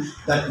knew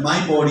that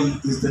my body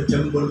is the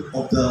temple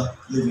of the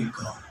living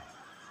God.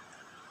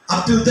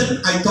 Up till then,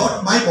 I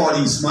thought my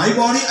body is my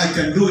body. I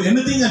can do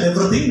anything and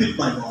everything with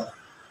my body.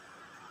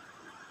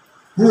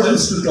 Who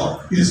else to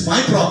talk? It is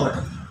my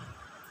property.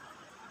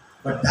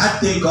 But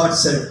that day God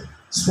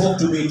spoke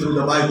to me through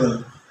the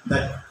Bible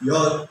that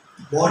your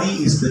body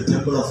is the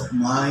temple of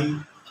my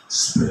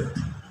spirit.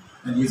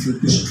 And if you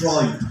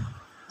destroy it,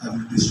 I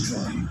will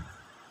destroy you.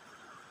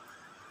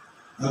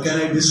 How can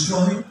I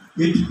destroy it?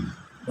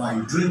 By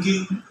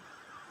drinking,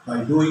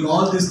 by doing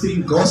all these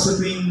things,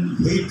 gossiping,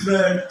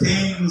 hatred,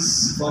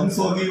 things,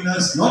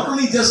 unforgiveness. Not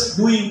only just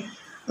doing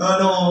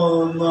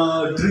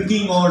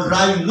drinking or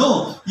driving.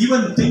 No,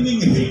 even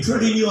thinking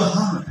hatred in your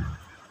heart,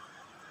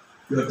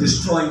 you are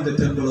destroying the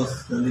temple of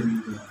the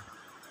living God.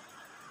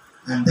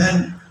 And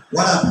then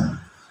what happened?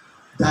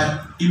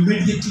 That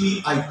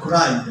immediately I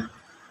cried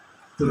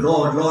to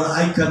Lord, Lord,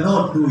 I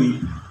cannot do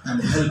it,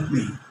 and help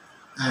me.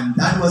 And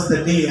that was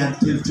the day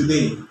until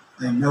today.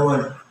 I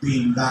never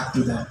been back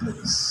to that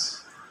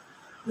place.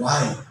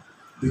 Why?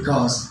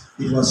 Because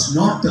it was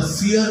not the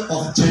fear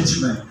of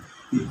judgment.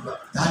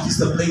 That is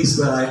the place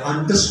where I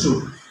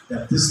understood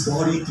that this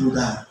body, through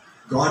that,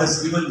 God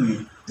has given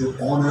me to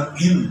honor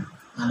Him,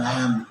 and I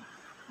am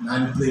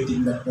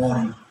manipulating that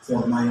body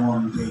for my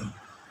own gain.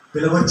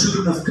 Beloved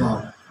children of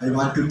God, I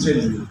want to tell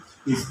you,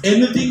 if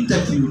anything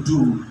that you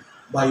do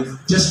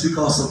just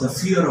because of the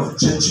fear of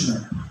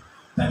judgment,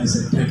 that is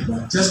a dead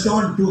one. Just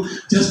don't try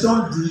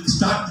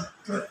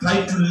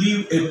to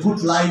live a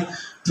good life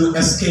to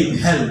escape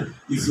hell.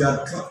 If you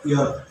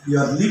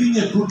are living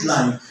a good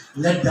life,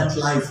 let that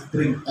life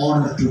bring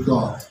honor to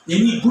God.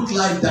 Any good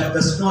life that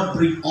does not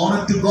bring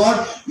honor to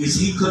God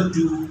is equal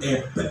to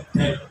a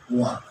dead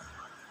one.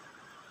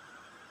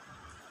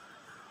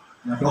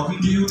 Am I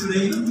talking to you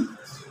today?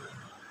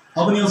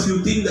 How many of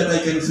you think that I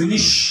can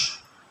finish?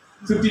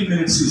 15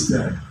 minutes is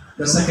there.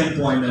 The second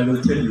point I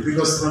will tell you,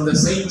 because from the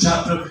same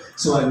chapter,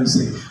 so I will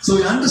say. So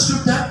we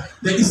understood that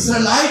the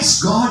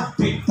Israelites, God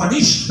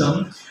punished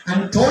them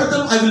and told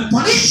them, I will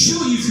punish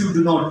you if you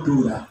do not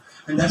do that.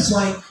 And that's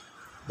why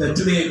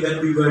today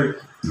when we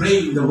were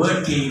praying, the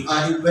word came,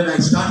 when I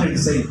started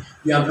saying,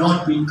 we have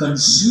not been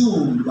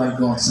consumed by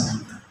God's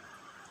anger,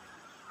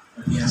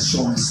 but He has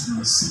shown us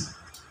mercy.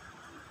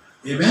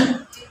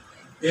 Amen?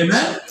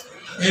 Amen?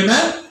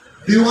 Amen?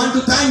 Do you want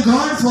to thank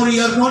God for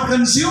you are not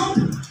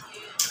consumed?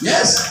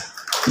 Yes?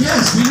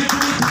 Yes, we need to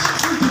be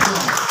thankful to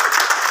God.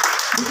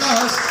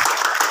 Because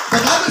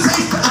the Bible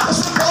says, the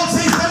Apostle Paul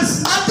says, there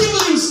is nothing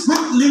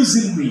good lives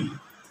in me.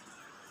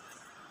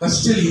 But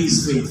still He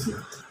is faithful.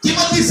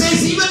 Timothy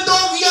says, even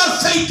though we are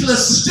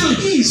faithless, still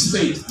He is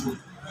faithful.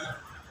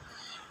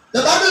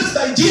 The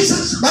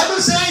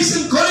Bible says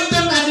in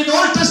Corinthians and in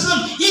Old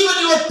Testament, even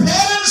your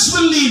parents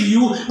will leave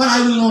you, but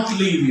I will not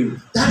leave you.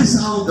 That is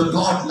how the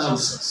God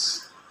loves us.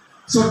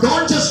 So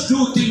don't just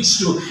do things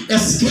to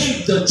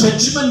escape the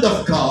judgment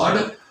of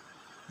God.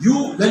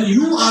 When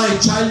you are a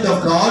child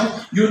of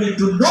God, you need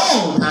to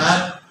know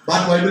that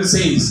what the Bible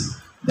says,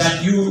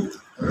 that you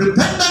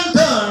repent and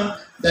turn,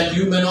 that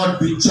you may not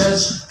be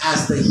judged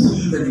as the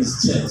heathen is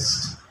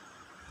judged.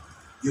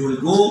 You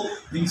will go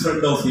in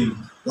front of Him.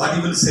 What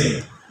He will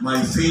say,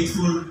 my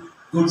faithful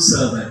good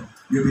servant,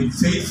 you've been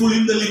faithful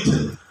in the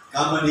little,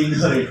 come and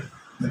inherit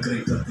the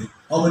greater thing.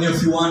 How many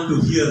of you want to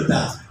hear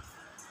that?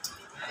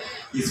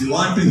 If you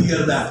want to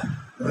hear that,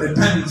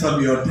 repent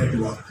from your dead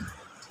work.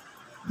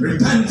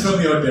 Repent from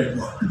your dead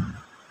work.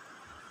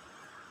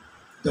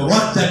 The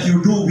work that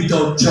you do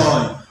without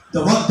joy,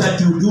 the work that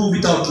you do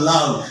without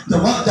love, the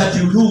work that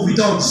you do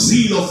without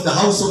zeal of the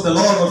house of the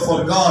Lord or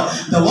for God,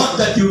 the work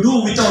that you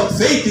do without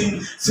faith,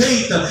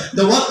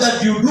 the work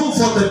that you do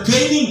for the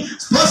gaining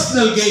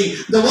personal gain,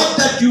 the work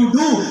that you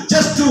do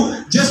just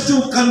to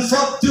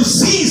comfort, to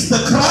cease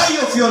the cry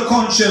of your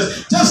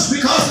conscience, just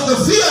because of the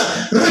fear,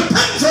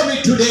 repent from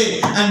it today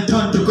and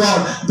turn to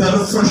God. The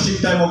refreshing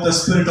time of the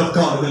Spirit of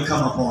God will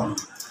come upon you.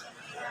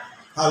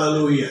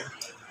 Hallelujah.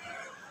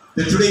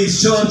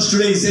 Today's church,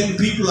 today's young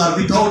people are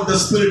without the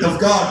Spirit of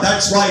God.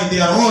 That's why they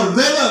are all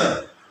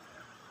wayward.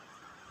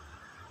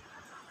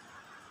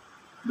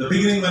 The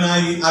beginning when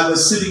I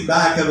was sitting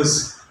back, I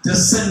was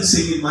just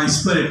sensing in my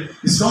spirit.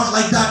 It's not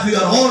like that. We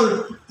are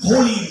all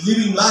holy,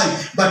 living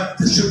life, but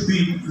we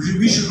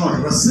should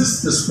not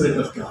resist the Spirit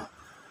of God.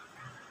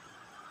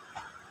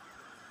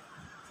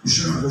 We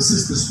should not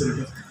resist the Spirit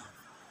of God.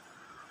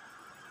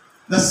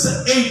 That's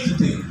the eighth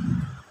thing.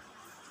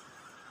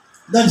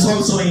 That's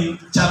also in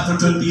chapter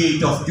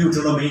 28 of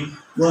Deuteronomy,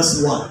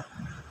 verse 1.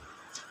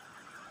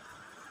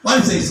 What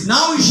it says,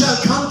 now it shall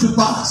come to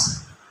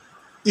pass,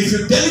 if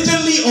you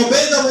diligently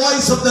obey the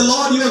voice of the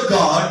Lord your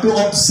God, to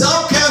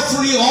observe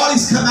carefully all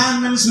His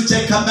commandments which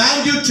I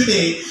command you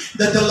today,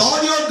 that the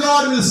Lord your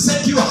God will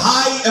set you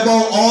high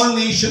above all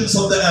nations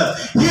of the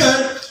earth.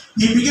 Here,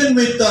 he began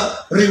with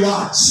the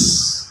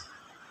rewards.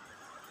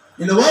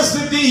 In the verse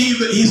 50,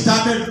 he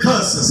started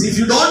curses. If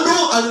you don't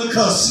do, I will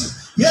curse you.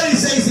 Here he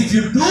says, if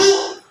you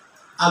do,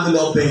 I will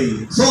obey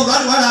you. So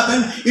what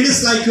happened? It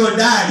is like your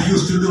dad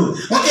used to do.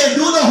 Okay,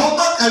 do the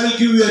homework, I will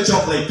give you a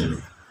chocolate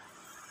today.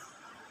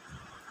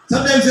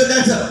 Sometimes your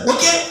dad says,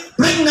 okay,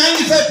 bring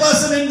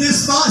 95% in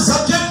this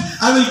subject,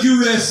 I will give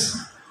you a...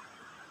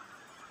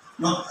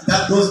 No,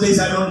 those days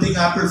I don't think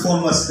Apple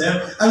phone was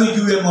there. I will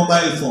give you a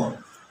mobile phone.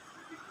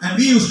 And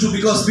we used to,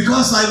 because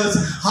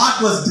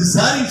heart was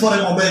desiring for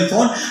a mobile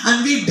phone,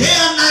 and we day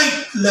and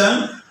night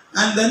learn.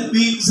 And then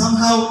we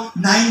somehow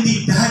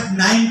 90, dad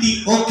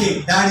 90,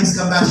 okay, dad is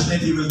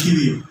compassionate, he will give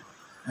you.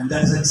 And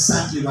that is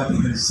exactly what he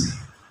will say.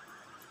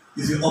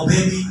 If you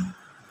obey me,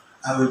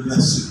 I will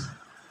bless you.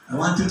 I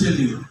want to tell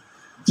you,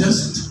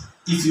 just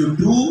if you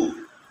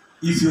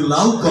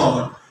love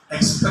God,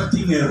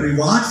 expecting a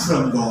reward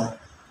from God,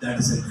 That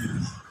is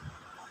everything.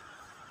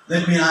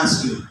 Let me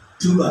ask you,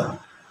 Tuba,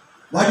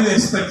 what do you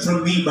expect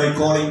from me by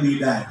calling me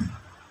dad?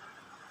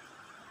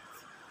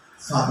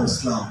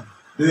 Father's love.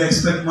 Do you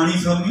expect money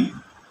from me?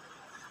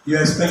 Do you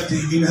expect the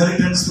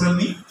inheritance from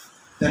me?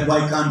 Then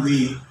why can't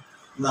we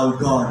love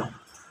God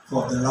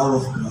for the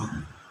love of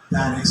God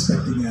than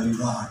expecting a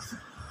reward?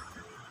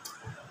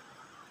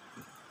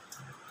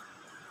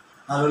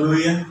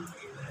 Hallelujah.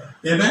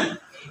 Amen.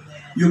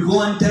 You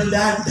go and tell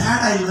Dad,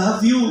 I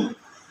love you.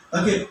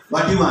 Okay,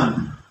 what do you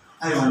want?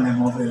 I want a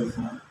mobile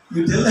phone.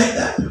 You tell like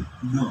that?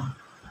 No.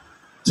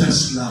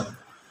 Just love.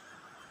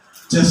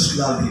 Just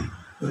love him.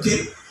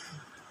 Okay?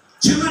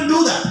 Children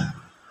do that.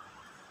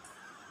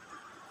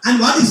 And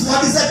what is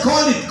that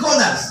called? It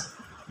called as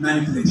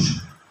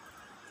manipulation.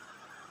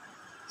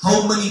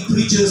 How many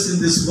preachers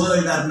in this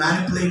world are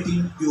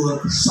manipulating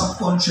your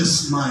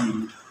subconscious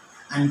mind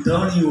and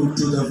turning you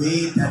to the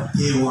way that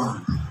they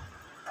want?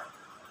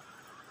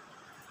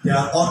 They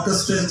are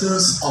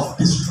orchestrators of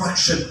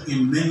destruction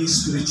in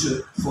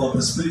for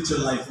the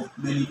spiritual life of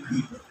many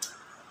people.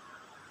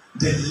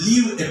 They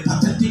live a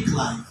pathetic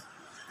life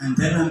and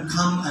then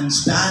come and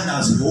stand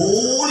as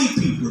holy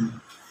people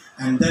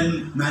and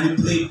then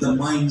manipulate the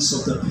minds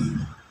of the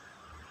people.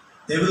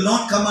 They will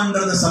not come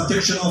under the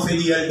subjection of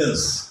any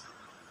elders.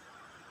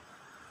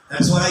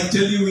 That's what I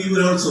tell you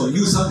even also.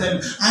 You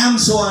sometimes, I am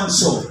so and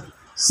so.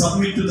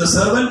 Submit to the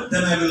servant,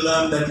 then I will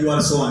learn that you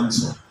are so and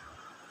so.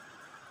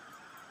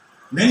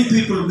 Many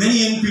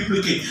young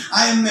people came.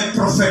 I am a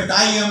prophet.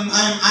 I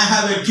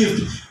have a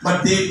gift.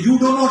 But you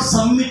do not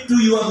submit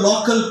to your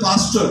local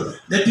pastor.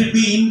 Let it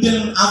be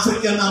Indian,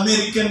 African,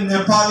 American,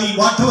 Nepali,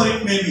 whatever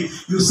it may be.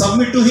 You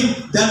submit to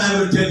him, then I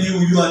will tell you,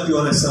 you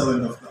are a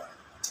servant of God.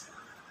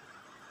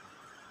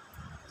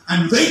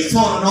 And wait for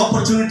an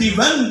opportunity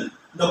when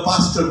the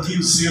pastor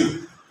gives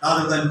you,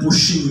 rather than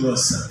pushing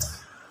yourself.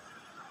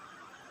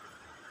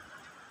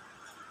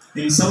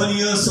 In 7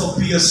 years of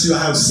PSU, I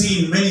have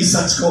seen many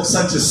such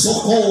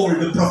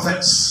so-called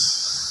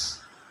prophets,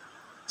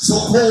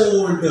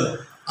 so-called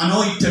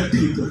anointed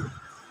people.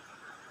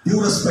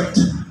 Due respect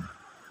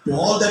to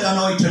all that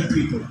anointed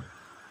people.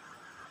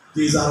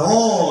 These are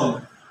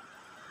all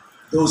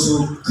those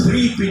who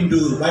creep into,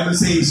 the Bible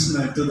says,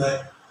 to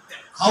the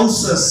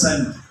houses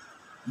and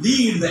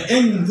lead the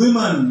young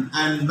women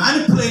and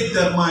manipulate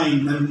their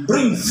mind and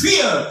bring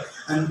fear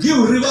and give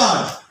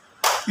reward.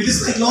 It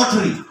is like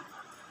lottery.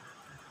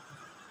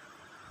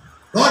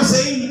 God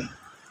saying,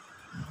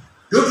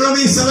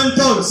 Deuteronomy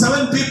 7:12,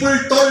 7 people,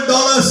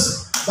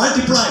 $12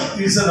 multiplied.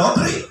 It is a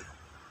lottery.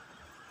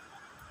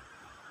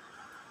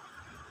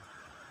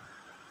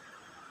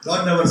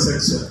 God never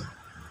said so.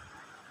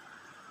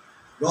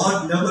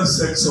 God never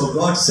said so.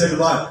 God said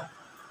what?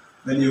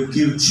 When you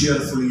give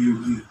cheerfully,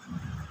 you give.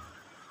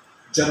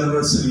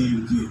 Generously,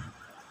 you give.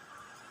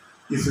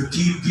 If you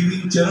keep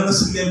giving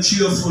generously and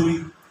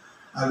cheerfully,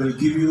 I will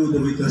give you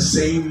with the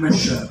same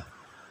measure,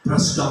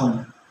 pressed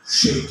down,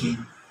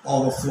 shaking,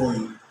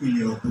 overflowing in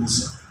your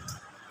bosom.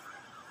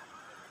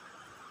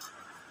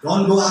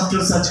 Don't go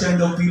after such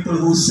kind of people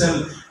who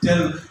sell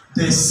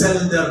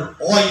their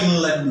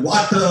oil and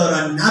water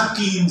and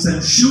napkins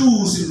and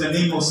shoes in the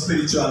name of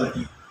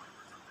spirituality.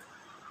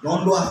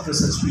 Don't go after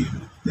such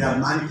people. They are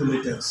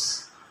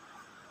manipulators.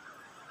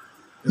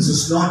 This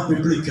is not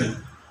biblical.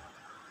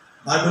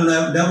 Bible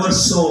never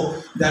saw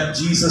that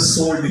Jesus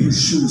sold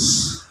his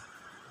shoes.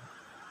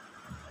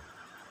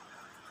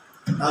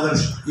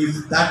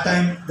 If that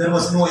time there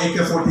was no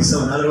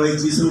AK-47,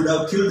 otherwise Jesus would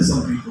have killed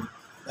some people.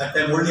 That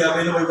time only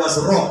available was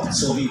rope,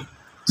 so he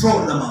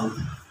threw them out,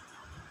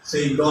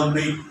 saying, "Don't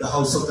make the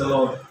house of the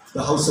Lord,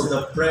 the house of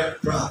the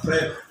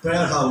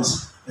prayer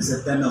house, as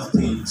a den of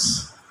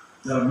thieves."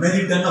 There are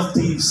many den of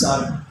thieves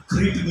are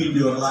creeping into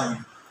your life.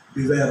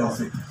 Beware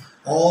of it.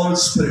 All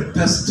spirit,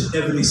 test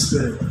every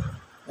spirit.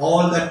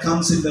 All that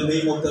comes in the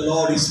name of the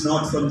Lord is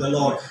not from the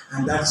Lord.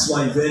 And that's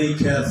why very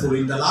careful.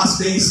 In the last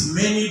days,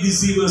 many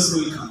deceivers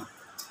will come.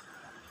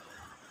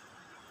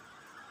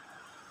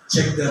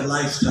 Check their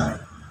lifestyle.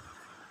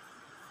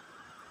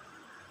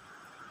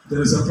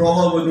 There is a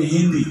proverb in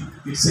Hindi.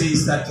 It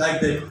says that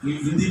like that, in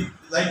Hindi,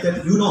 like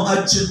that, you know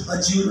Hajj,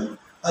 you know?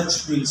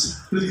 Hajj means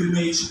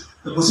pilgrimage.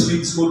 The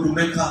Muslims go to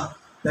Mecca.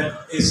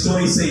 That a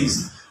story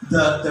says,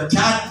 the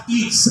cat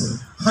eats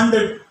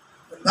 100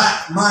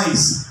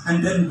 mice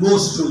and then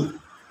goes to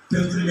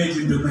pilgrimage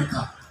into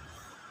Mecca.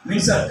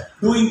 Means that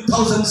doing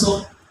thousands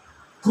of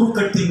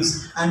crooked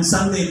things, and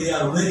Sunday they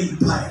are very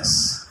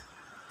pious.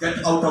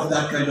 Get out of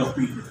that kind of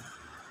people.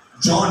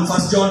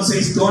 First John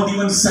says, don't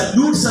even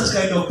salute such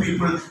kind of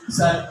people.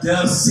 That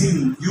their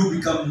sin, you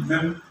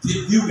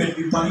get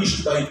be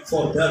punished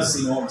for their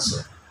sin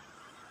also.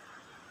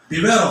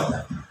 Beware of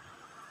that.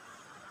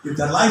 If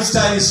their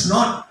lifestyle is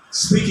not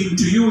speaking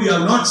to you, you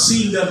have not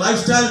seen their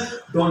lifestyle,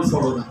 don't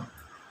follow them.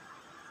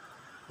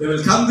 They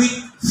will come with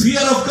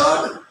fear of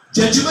God,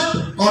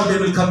 judgment, or they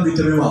will come with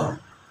reward.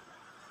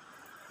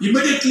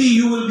 Immediately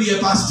you will be a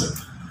pastor.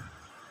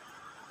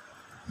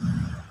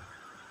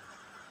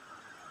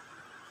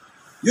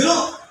 You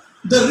know,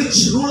 the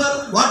rich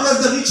ruler, what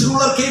was the rich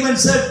ruler came and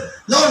said,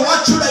 Lord,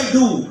 what should I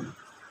do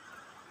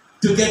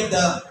to get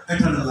the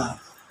eternal life?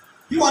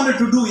 He wanted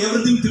to do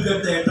everything to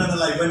get the eternal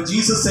life. When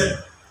Jesus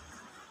said,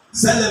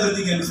 sell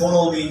everything and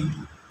follow me,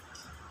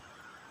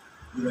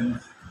 he went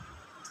back.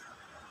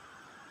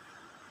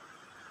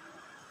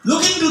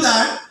 Looking to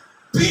that,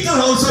 Peter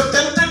also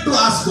tempted to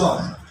ask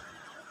God.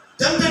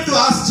 Tempted to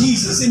ask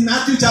Jesus in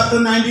Matthew chapter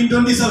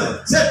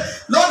 19:27. Said,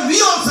 Lord, we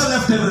also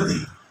left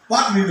everything.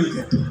 What we will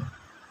get?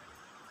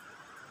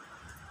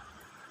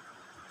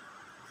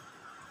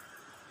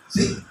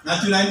 See,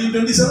 Matthew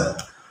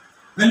 19:27.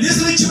 When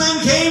this rich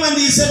man came and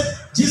he said,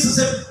 Jesus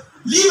said,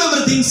 leave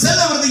everything, sell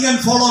everything and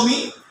follow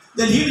me.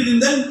 Then he did,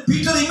 and then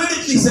Peter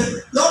immediately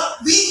said, Lord,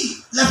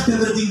 we left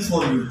everything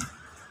for you.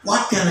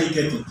 What can I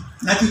get it?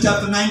 Matthew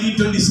chapter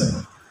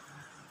 19:27.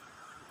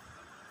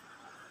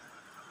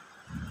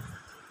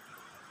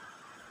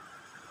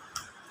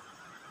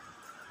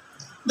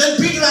 Then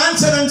Peter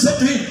answered and said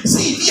to him,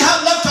 see, we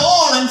have left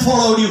all and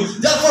followed you.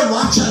 Therefore,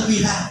 what shall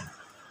we have?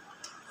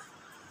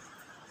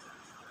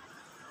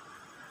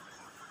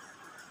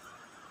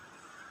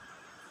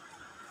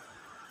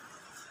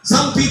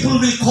 Some people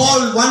will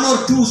call one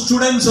or two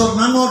students or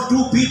one or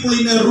two people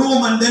in a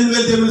room, and then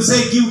they will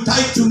say, give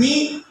tithe to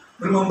me.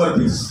 Remember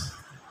this.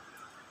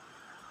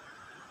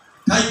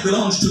 Tithe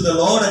belongs to the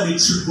Lord and it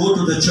should go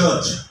to the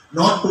church,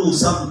 not to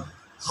some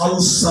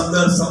house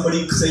somewhere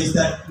somebody says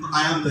that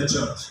I am the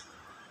church.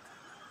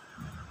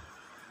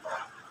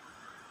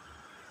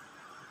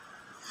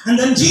 And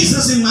then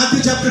Jesus in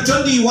Matthew chapter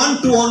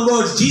 21 to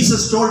onwards,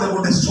 Jesus told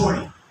about a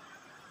story.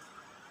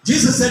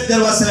 Jesus said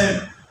there was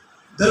a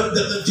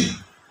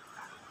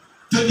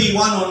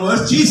 21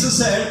 onwards, Jesus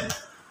said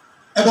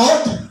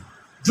about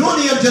drew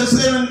near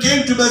Jerusalem and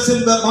came to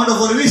Bethsaida, Mount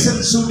of Olives,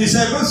 and two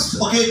disciples,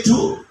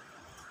 two.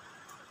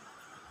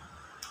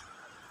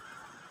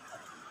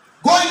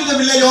 Go into the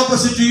village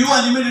opposite to you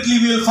and immediately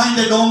we will find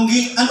a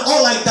donkey, and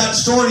all like that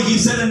story he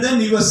said. And then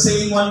he was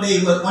saying one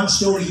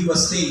story he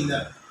was saying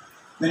that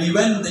when he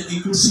went, he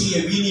could see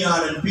a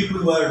vineyard and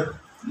people were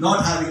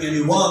not having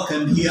any work,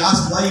 and he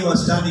asked why he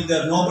was standing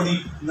there.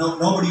 Nobody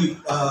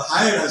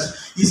hired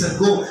us. He said,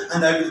 go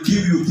and I will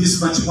give you this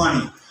much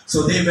money.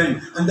 So they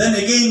went, and then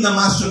again the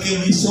master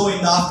came. He saw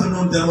in the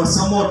afternoon there were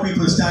some more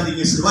people standing.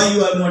 He said, why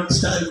you are not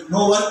standing?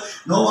 No work,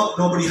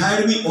 nobody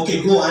hired me.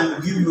 Okay, go, I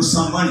will give you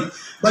some money.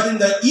 But in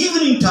the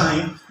evening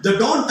time, the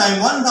dawn time,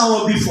 1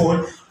 hour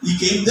before he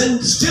came,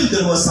 then still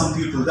there were some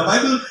people. The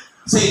Bible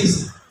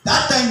says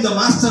that time the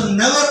master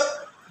never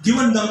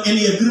given them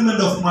any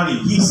agreement of money.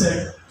 He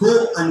said,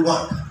 go and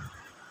work.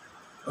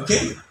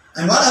 Okay?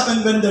 And what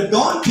happened when the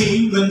dawn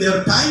came, when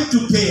their time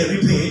to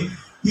repay,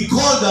 he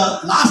called the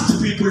last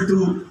people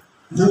who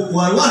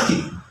were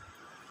working.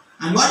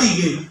 And what he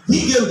gave?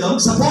 He gave them,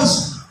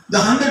 suppose the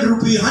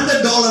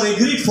 $100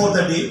 agreed for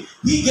the day,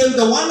 he gave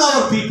the 1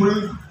 hour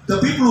people, the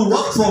people who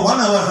worked for 1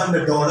 hour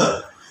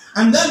 $100,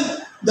 and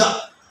then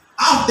the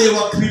half day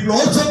work people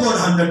also got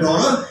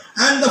 $100,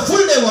 and the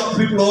full day work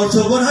people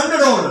also got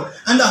 $100.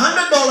 And the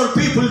 $100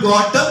 people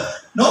got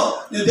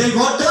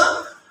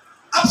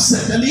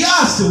upset, and he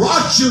asked,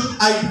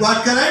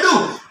 what can I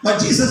do? But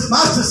Jesus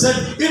Master said,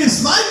 it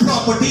is my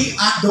property,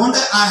 I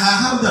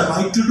have the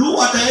right to do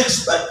what I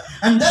expect.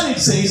 And then it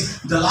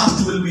says, the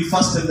last will be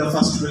first and the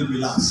first will be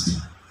last.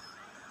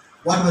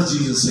 What was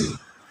Jesus saying?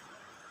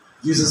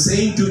 Jesus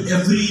saying to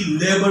every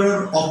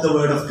laborer of the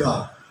word of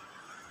God,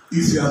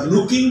 if you are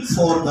looking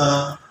for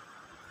the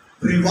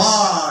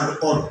reward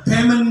or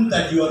payment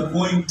that you are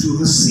going to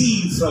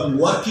receive from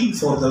working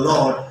for the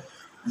Lord,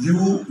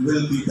 you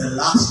will be the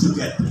last to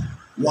get.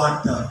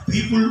 What the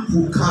people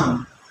who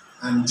come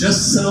and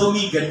just serve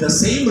me get the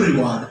same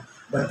reward,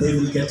 but they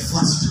will get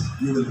first,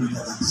 you will be the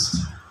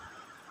last.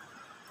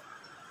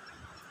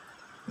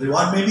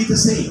 Reward may be the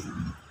same.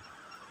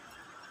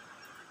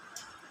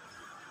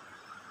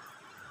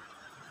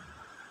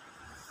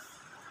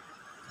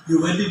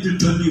 You went into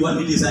 21,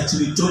 it is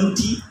actually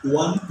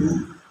 21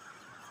 to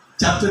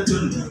chapter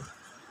 20.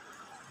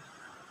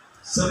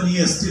 7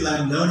 years still I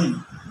am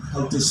learning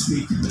how to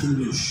speak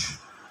English.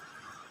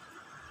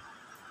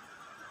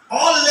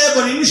 All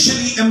labor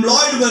initially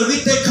employed were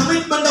with a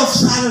commitment of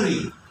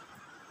salary.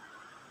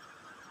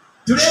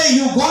 Today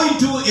you go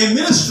into a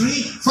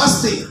ministry,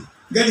 first thing,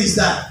 get is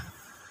that.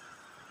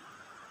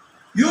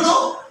 You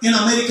know, in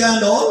America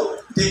and all,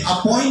 they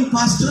appoint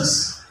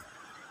pastors.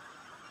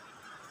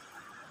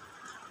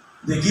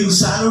 They give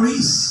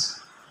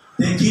salaries.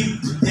 They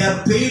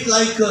are paid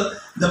like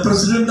the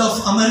president of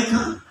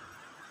America.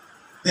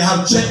 They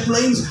have jet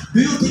planes.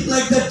 Do you think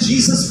like that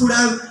Jesus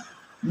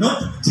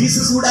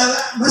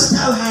must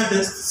have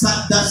had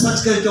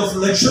such kind of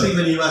luxury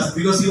when he was,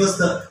 because he was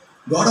the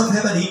God of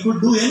heaven, he could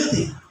do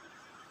anything.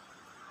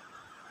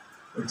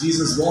 But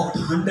Jesus walked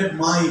 100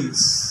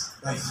 miles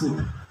by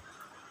foot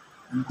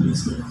and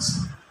preached the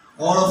gospel.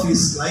 All of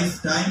his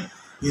lifetime,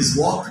 his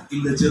walk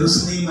in the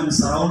Jerusalem and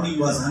surrounding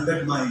was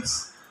 100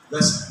 miles.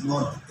 West,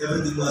 north,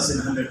 everything was in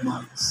 100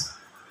 miles.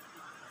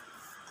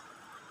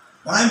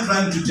 What I'm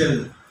trying to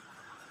tell,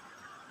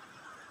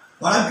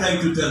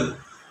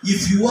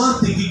 If you are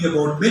thinking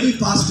about many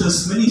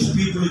pastors, many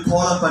people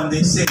call up and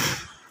they say,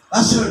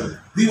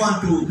 Pastor, we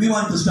want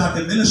to start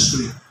a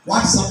ministry.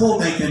 What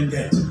support I can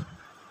get?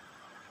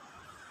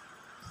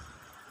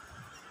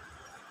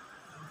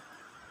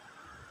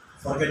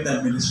 Forget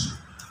that ministry.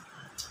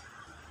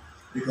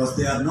 Because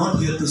they are not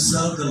here to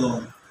serve the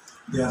Lord.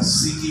 They are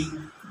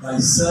seeking by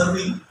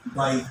serving,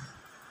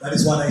 that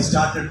is what I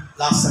started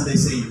last Sunday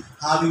saying,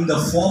 having the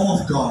form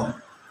of God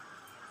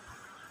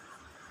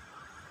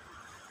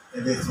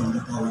away from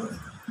the power of God.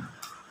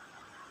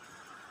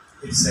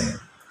 It's a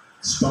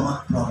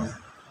stomach problem,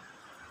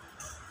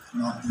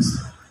 not this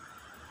problem.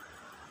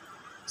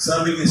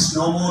 Serving is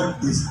no more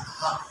this.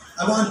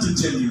 I want to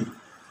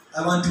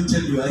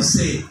tell you, I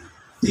say,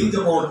 think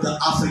about the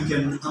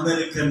African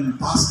American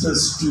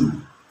pastors too.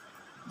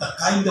 The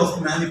kind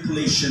of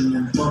manipulation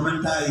and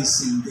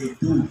tormentizing they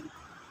do,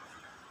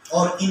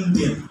 or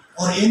Indian,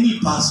 or any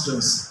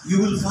pastors,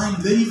 you will find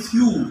very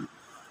few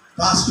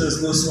pastors,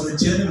 those who are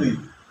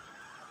genuine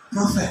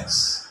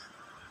prophets.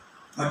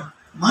 But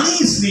money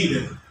is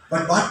needed.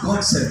 But what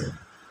God said,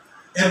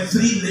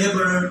 every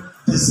laborer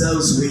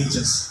deserves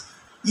wages.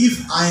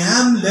 If I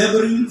am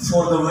laboring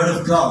for the word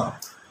of God,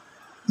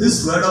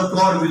 this word of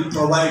God will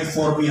provide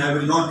for me. I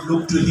will not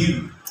look to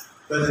him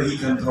whether he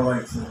can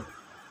provide for me.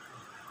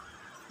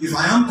 If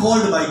I am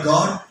called by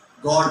God,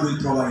 God will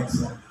provide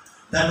for me.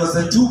 That was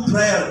the two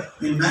prayer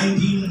in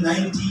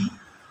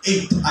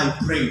 1998. I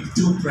prayed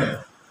two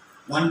prayer.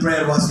 One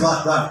prayer was,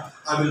 God,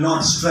 I will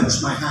not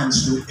stretch my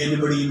hands to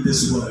anybody in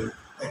this world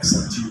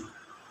except you.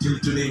 Till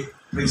today,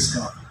 praise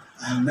God,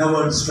 I have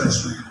never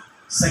stretched my hand.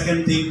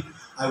 Second thing,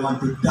 I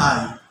want to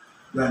die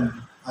when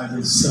I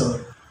will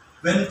serve.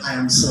 When I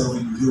am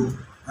serving you.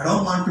 I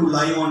don't want to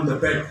lie on the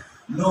bed.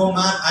 No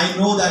man, I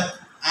know that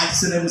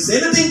accidents,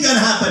 anything can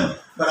happen,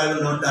 but I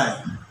will not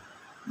die.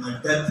 My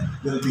death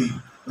will be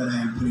when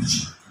I am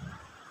preaching.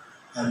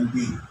 I will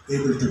be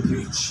able to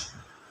preach.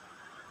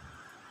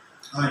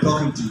 Am I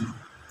talking to you?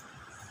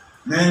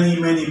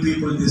 Many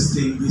people these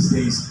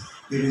days,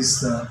 it is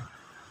the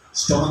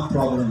stomach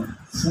problem,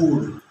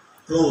 food,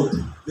 clothes,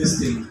 this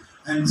thing.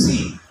 And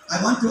see,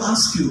 I want to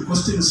ask you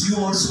questions. You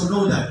also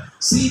know that.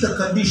 See the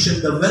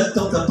condition, the wealth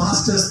of the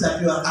pastors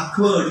that you are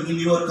acquired in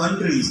your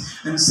countries,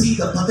 and see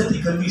the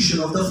pathetic condition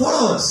of the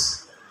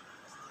followers.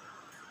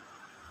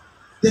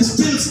 They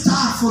still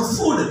starve for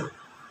food.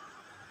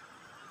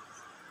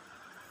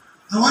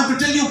 I want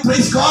to tell you,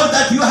 praise God,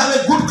 that you have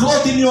a good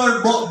cloth in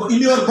your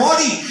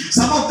body.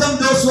 Some of them,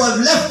 those who have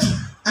left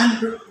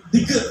and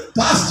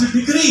passed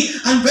degree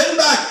and went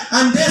back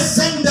and they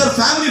sent their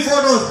family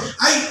photos.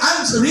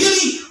 I'm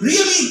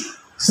really,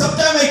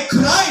 sometimes I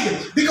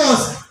cried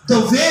because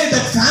the way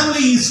that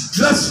family is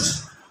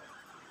dressed,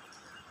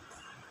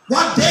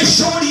 what they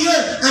showed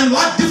here and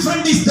what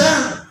different is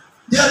there.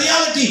 Their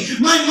reality.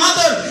 My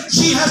mother,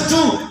 she has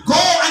to go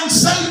and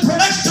sell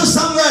products to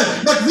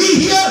somewhere, but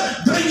we here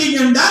drinking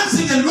and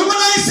dancing and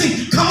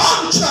womanizing. Come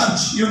on,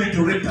 church, you need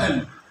to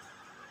repent.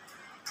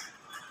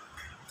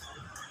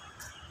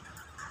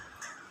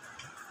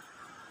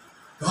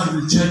 God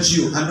will judge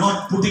you. I'm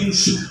not putting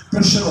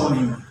pressure on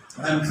you,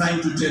 but I'm trying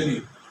to tell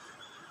you.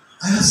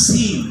 I have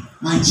seen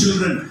my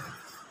children,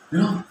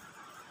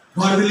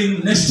 God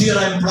willing, next year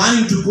I'm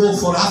planning to go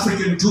for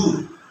African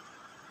tour.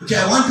 Okay,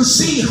 I want to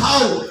see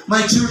how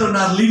my children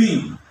are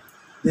living.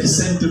 They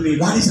sent to me,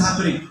 what is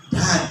happening?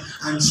 Dad,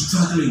 I'm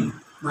struggling.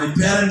 My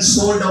parents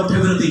sold out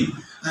everything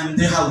and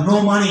they have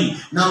no money.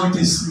 Now it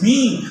is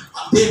me.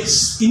 They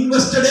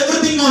invested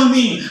everything on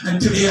me and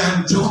today I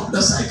am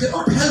jobless. I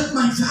cannot help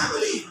my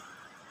family.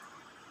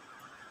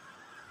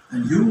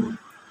 And you,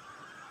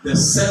 they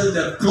sell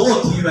their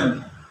clothes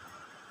even.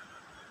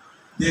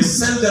 They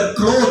sell their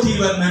clothes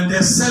even and they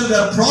sell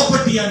their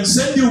property and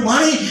send you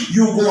money.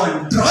 You go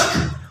and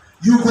drug.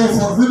 You go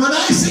for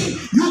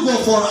womanizing. You go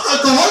for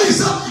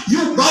alcoholism.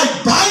 You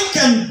buy bike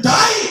and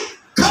die.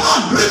 Come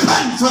on,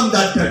 repent from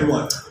that bad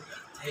work.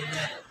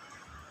 Amen.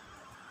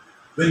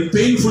 Very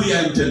painfully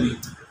I am telling you.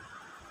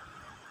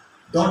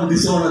 Don't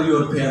dishonor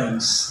your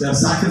parents. Their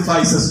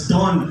sacrifices,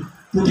 don't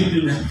put it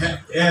in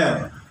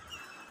air.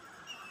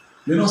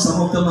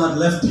 Some of them are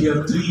left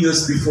here 3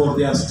 years before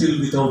they are still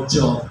without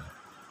job.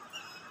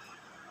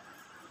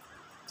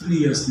 3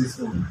 years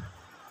before.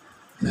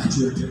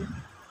 Graduated.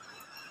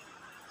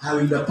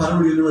 Having the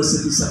Parur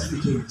University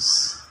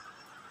certificates,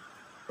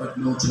 but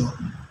no job.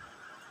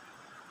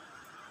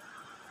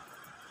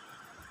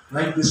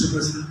 Right, Mr.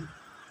 President?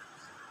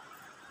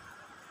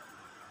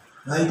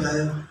 Right, I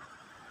am.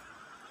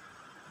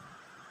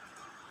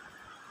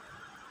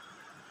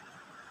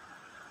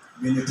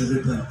 We need to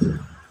repent.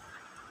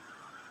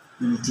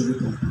 We need to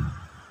repent.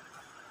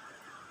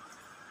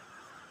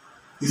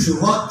 If you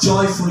walk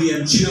joyfully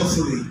and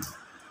cheerfully,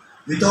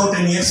 without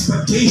any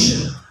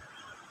expectation,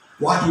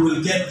 what you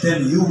will get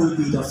then, you will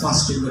be the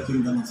first in the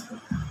kingdom of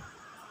God.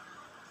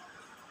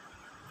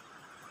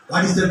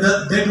 What is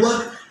the dead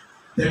work?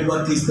 Dead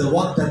work is the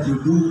work that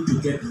you do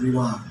to get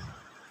reward.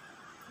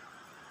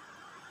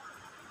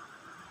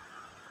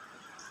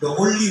 The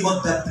only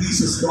work that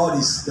pleases God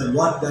is the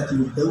work that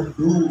you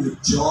do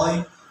with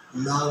joy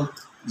love,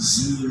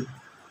 zeal,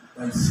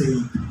 by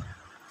faith,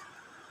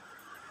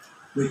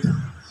 with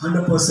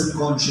 100%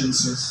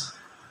 consciences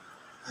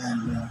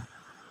and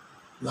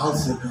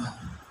love for God.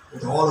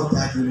 With all of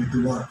that, you need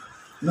to work.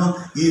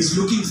 He is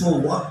looking for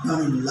work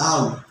done in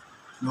love,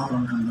 not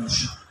on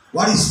conversion.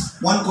 What is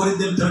 1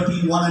 Corinthians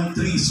 13, 1 and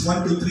 3,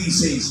 1 to 3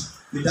 says?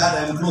 With that,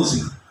 I am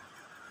closing.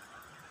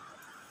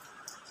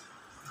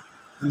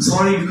 I'm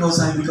sorry because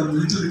I become a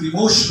little bit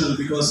emotional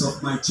because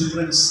of my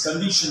children's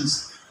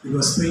conditions. It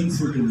was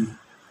painful to me.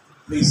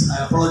 Please,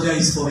 I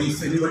apologize for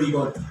if anybody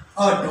got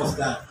hurt of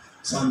that.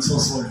 So I'm so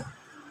sorry.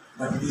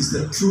 But it is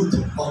the truth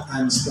of I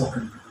am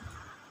spoken.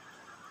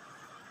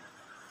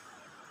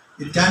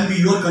 It can be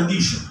your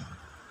condition.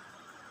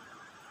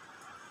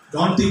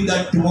 Don't think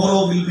that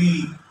tomorrow will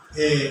be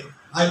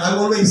I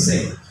always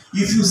say,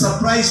 if you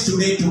surprise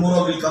today,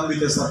 tomorrow will come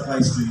with a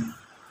surprise to you.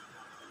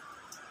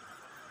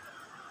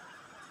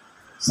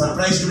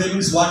 Surprise today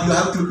means what you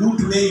have to do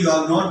today you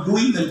are not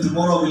doing, then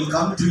tomorrow will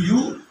come to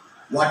you.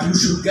 What you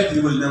should get,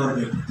 you will never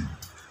get it.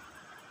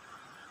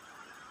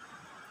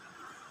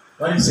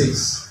 What it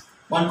says?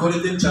 1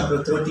 Corinthians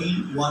chapter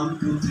 13, 1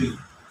 to 3.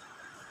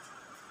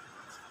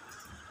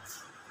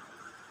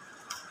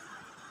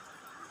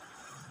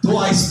 Though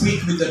I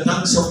speak with the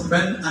tongues of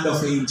men and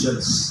of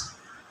angels,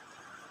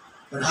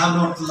 but have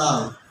not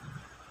love,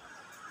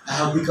 I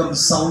have become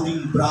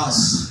sounding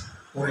brass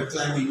or a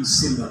clanging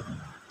cymbal.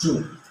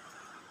 2.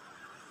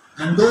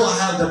 And though I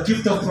have the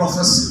gift of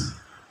prophecy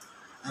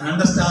and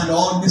understand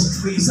all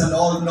mysteries and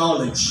all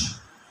knowledge,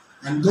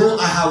 and though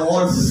I have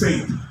all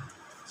faith,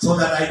 so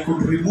that I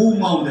could remove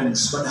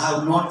mountains, but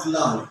have not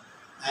love,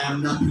 I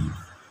am nothing.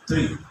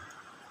 3.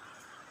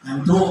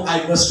 And though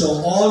I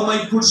bestow all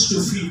my goods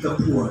to feed the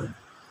poor,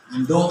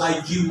 and though I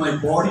give my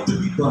body to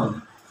be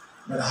burned,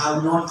 but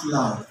have not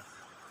love,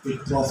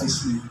 it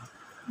profits me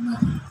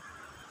nothing.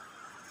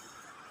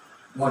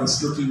 God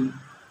is looking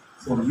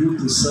for you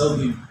to serve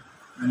Him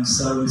and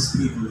serve His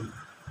people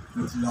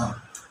with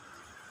love,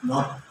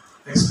 not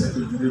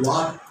expecting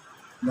reward,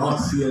 not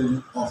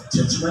fearing of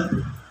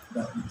judgment,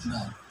 but with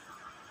love.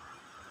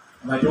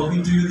 Am I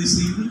talking to you this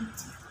evening?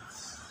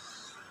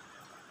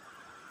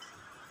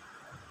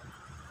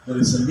 There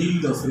is a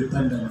need of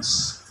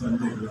repentance from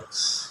their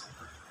works.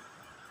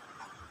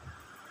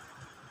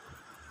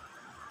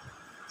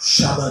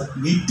 Shabbat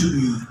need to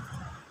be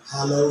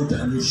hallowed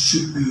and it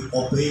should be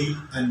obeyed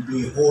and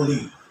be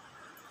holy.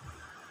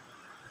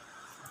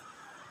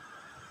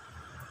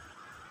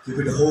 Keep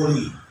it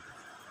holy.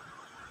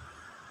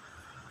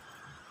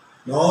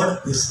 Lord,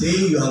 this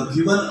day you have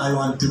given, I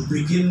want to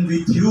begin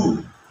with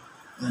you.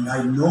 And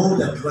I know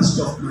that rest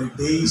of my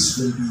days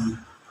will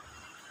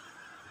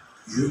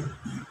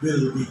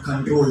be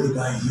controlled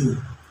by you.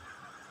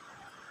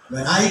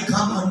 When I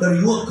come under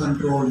your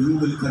control, you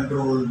will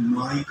control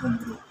my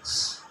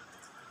controls.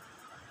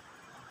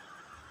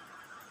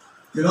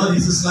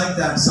 This is like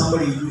that.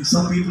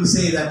 Some people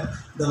say that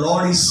the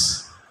Lord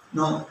is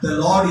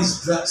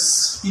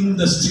in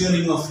the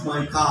steering of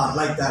my car,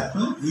 like that.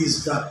 No? He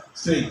is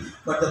steering.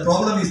 But the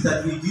problem is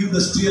that we give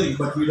the steering,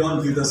 but we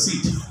don't give the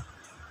seat.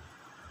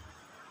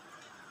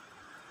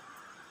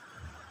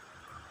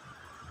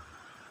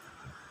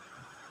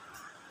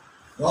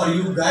 Or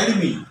you guide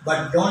me,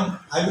 but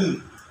I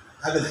will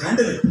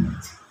handle it.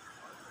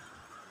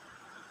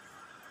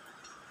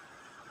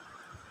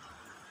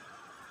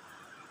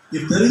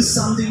 If there is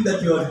something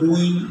that you are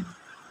doing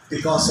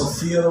because of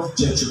fear of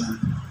judgment,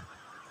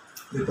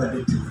 repent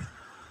it to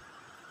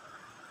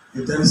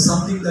it. If there is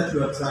something that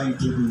you are trying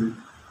to do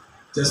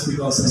just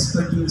because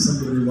expecting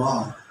some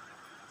reward,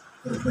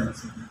 repent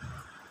from it.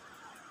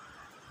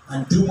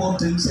 And 2 more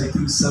things, I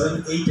think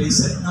 7, 8 I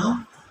said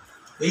now.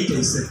 8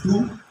 I said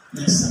 2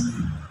 next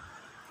Sunday.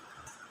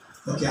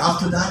 Okay,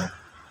 after that,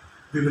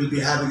 we will be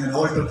having an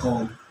altar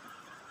call.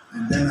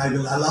 And then I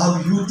will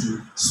allow you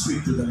to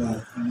speak to the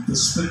Lord. And the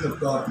Spirit of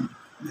God,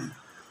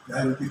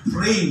 I will be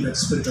praying that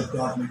Spirit of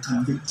God may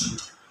convict you.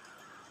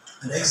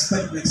 And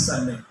expect next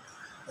Sunday,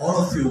 all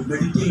of you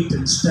meditate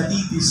and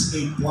study these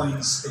 8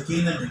 points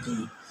again and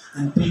again.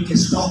 And take a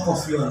stock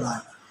of your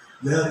life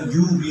where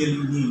you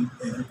really need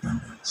a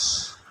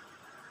repentance.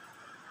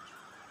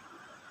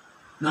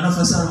 None of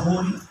us are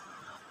holy.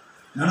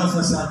 None of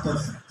us are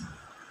perfect.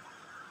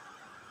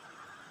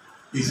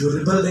 If you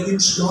rebelled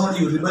against God,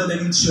 you rebelled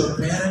against your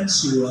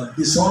parents, you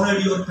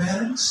dishonored your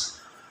parents.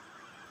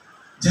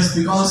 Just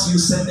because you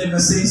sent a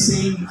message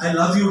saying, I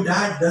love you,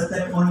 Dad, does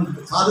that on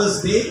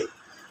Father's Day?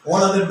 All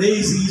other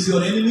days he is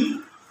your enemy.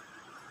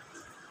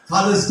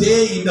 Father's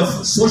Day in the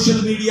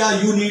social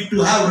media, you need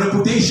to have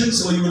reputation,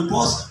 so you will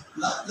post,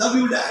 love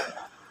you, Dad.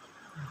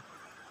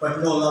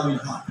 But no love in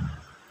heart.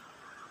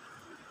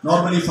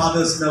 Normally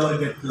fathers never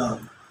get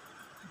love,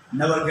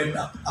 never get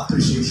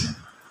appreciation.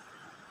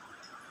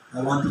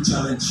 I want to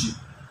challenge you.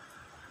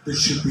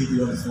 This should be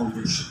your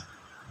foundation.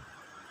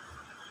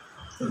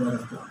 The Word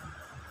of God.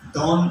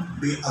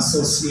 Don't be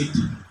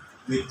associated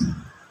with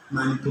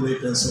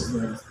manipulators of the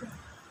Word of God.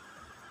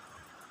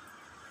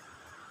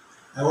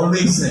 I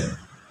always say,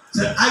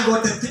 So I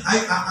got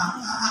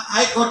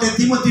a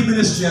Timothy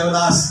ministry. I will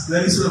ask,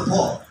 where is your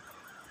Paul?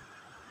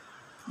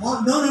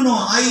 Oh, no.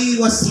 I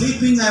was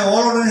sleeping. I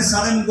all of a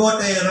sudden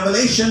got a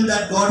revelation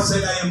that God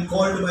said, I am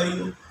called by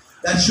you.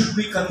 That should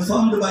be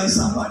confirmed by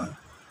somebody.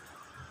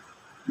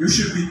 You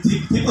should be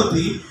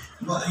Timothy.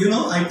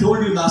 I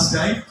told you last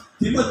time,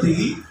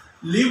 Timothy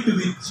lived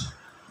with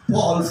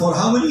Paul for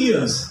how many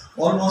years?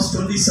 Almost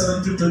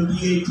 27 to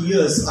 28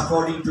 years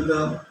according to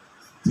the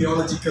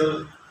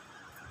theological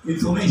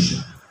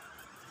information.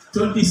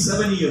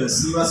 27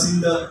 years. He was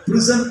in the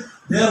prison.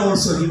 There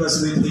also he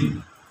was with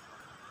him.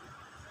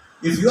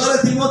 If you are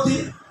a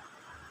Timothy,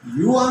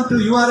 you are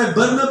a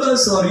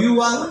Barnabas, or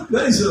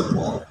where is your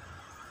Paul?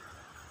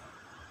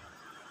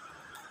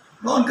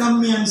 Don't come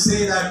me and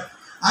say that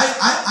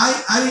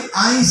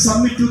I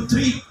submit to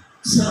 3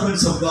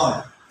 servants of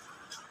God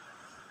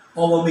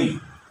over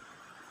me.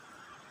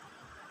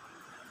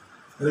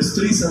 There is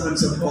 3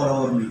 servants of God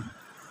over me.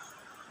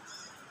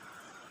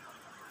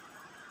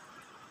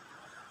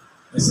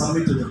 I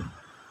submit to them.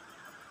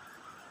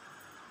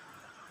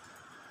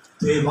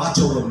 They watch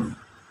over me.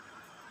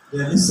 They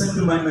listen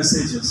to my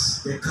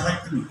messages. They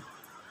correct me.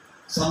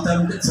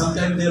 Sometimes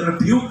they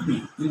rebuke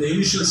me. In the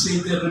initial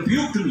stage, they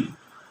rebuked me.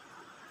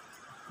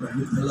 But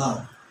with the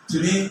love.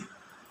 Today,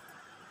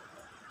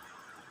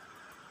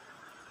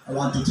 I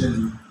want to tell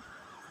you,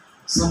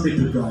 submit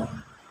to God.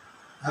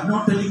 I'm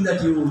not telling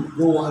that you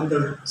go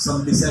under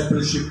some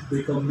discipleship,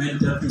 become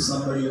mentor to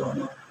somebody or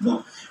not.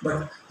 No.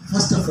 But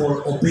first of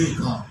all, obey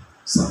God.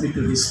 Submit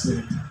to His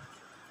Spirit.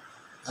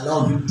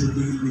 Allow Him to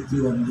deal with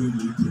you and deal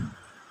with you.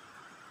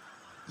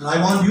 And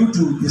I want you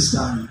to, this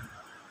time,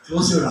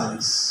 close your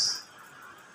eyes.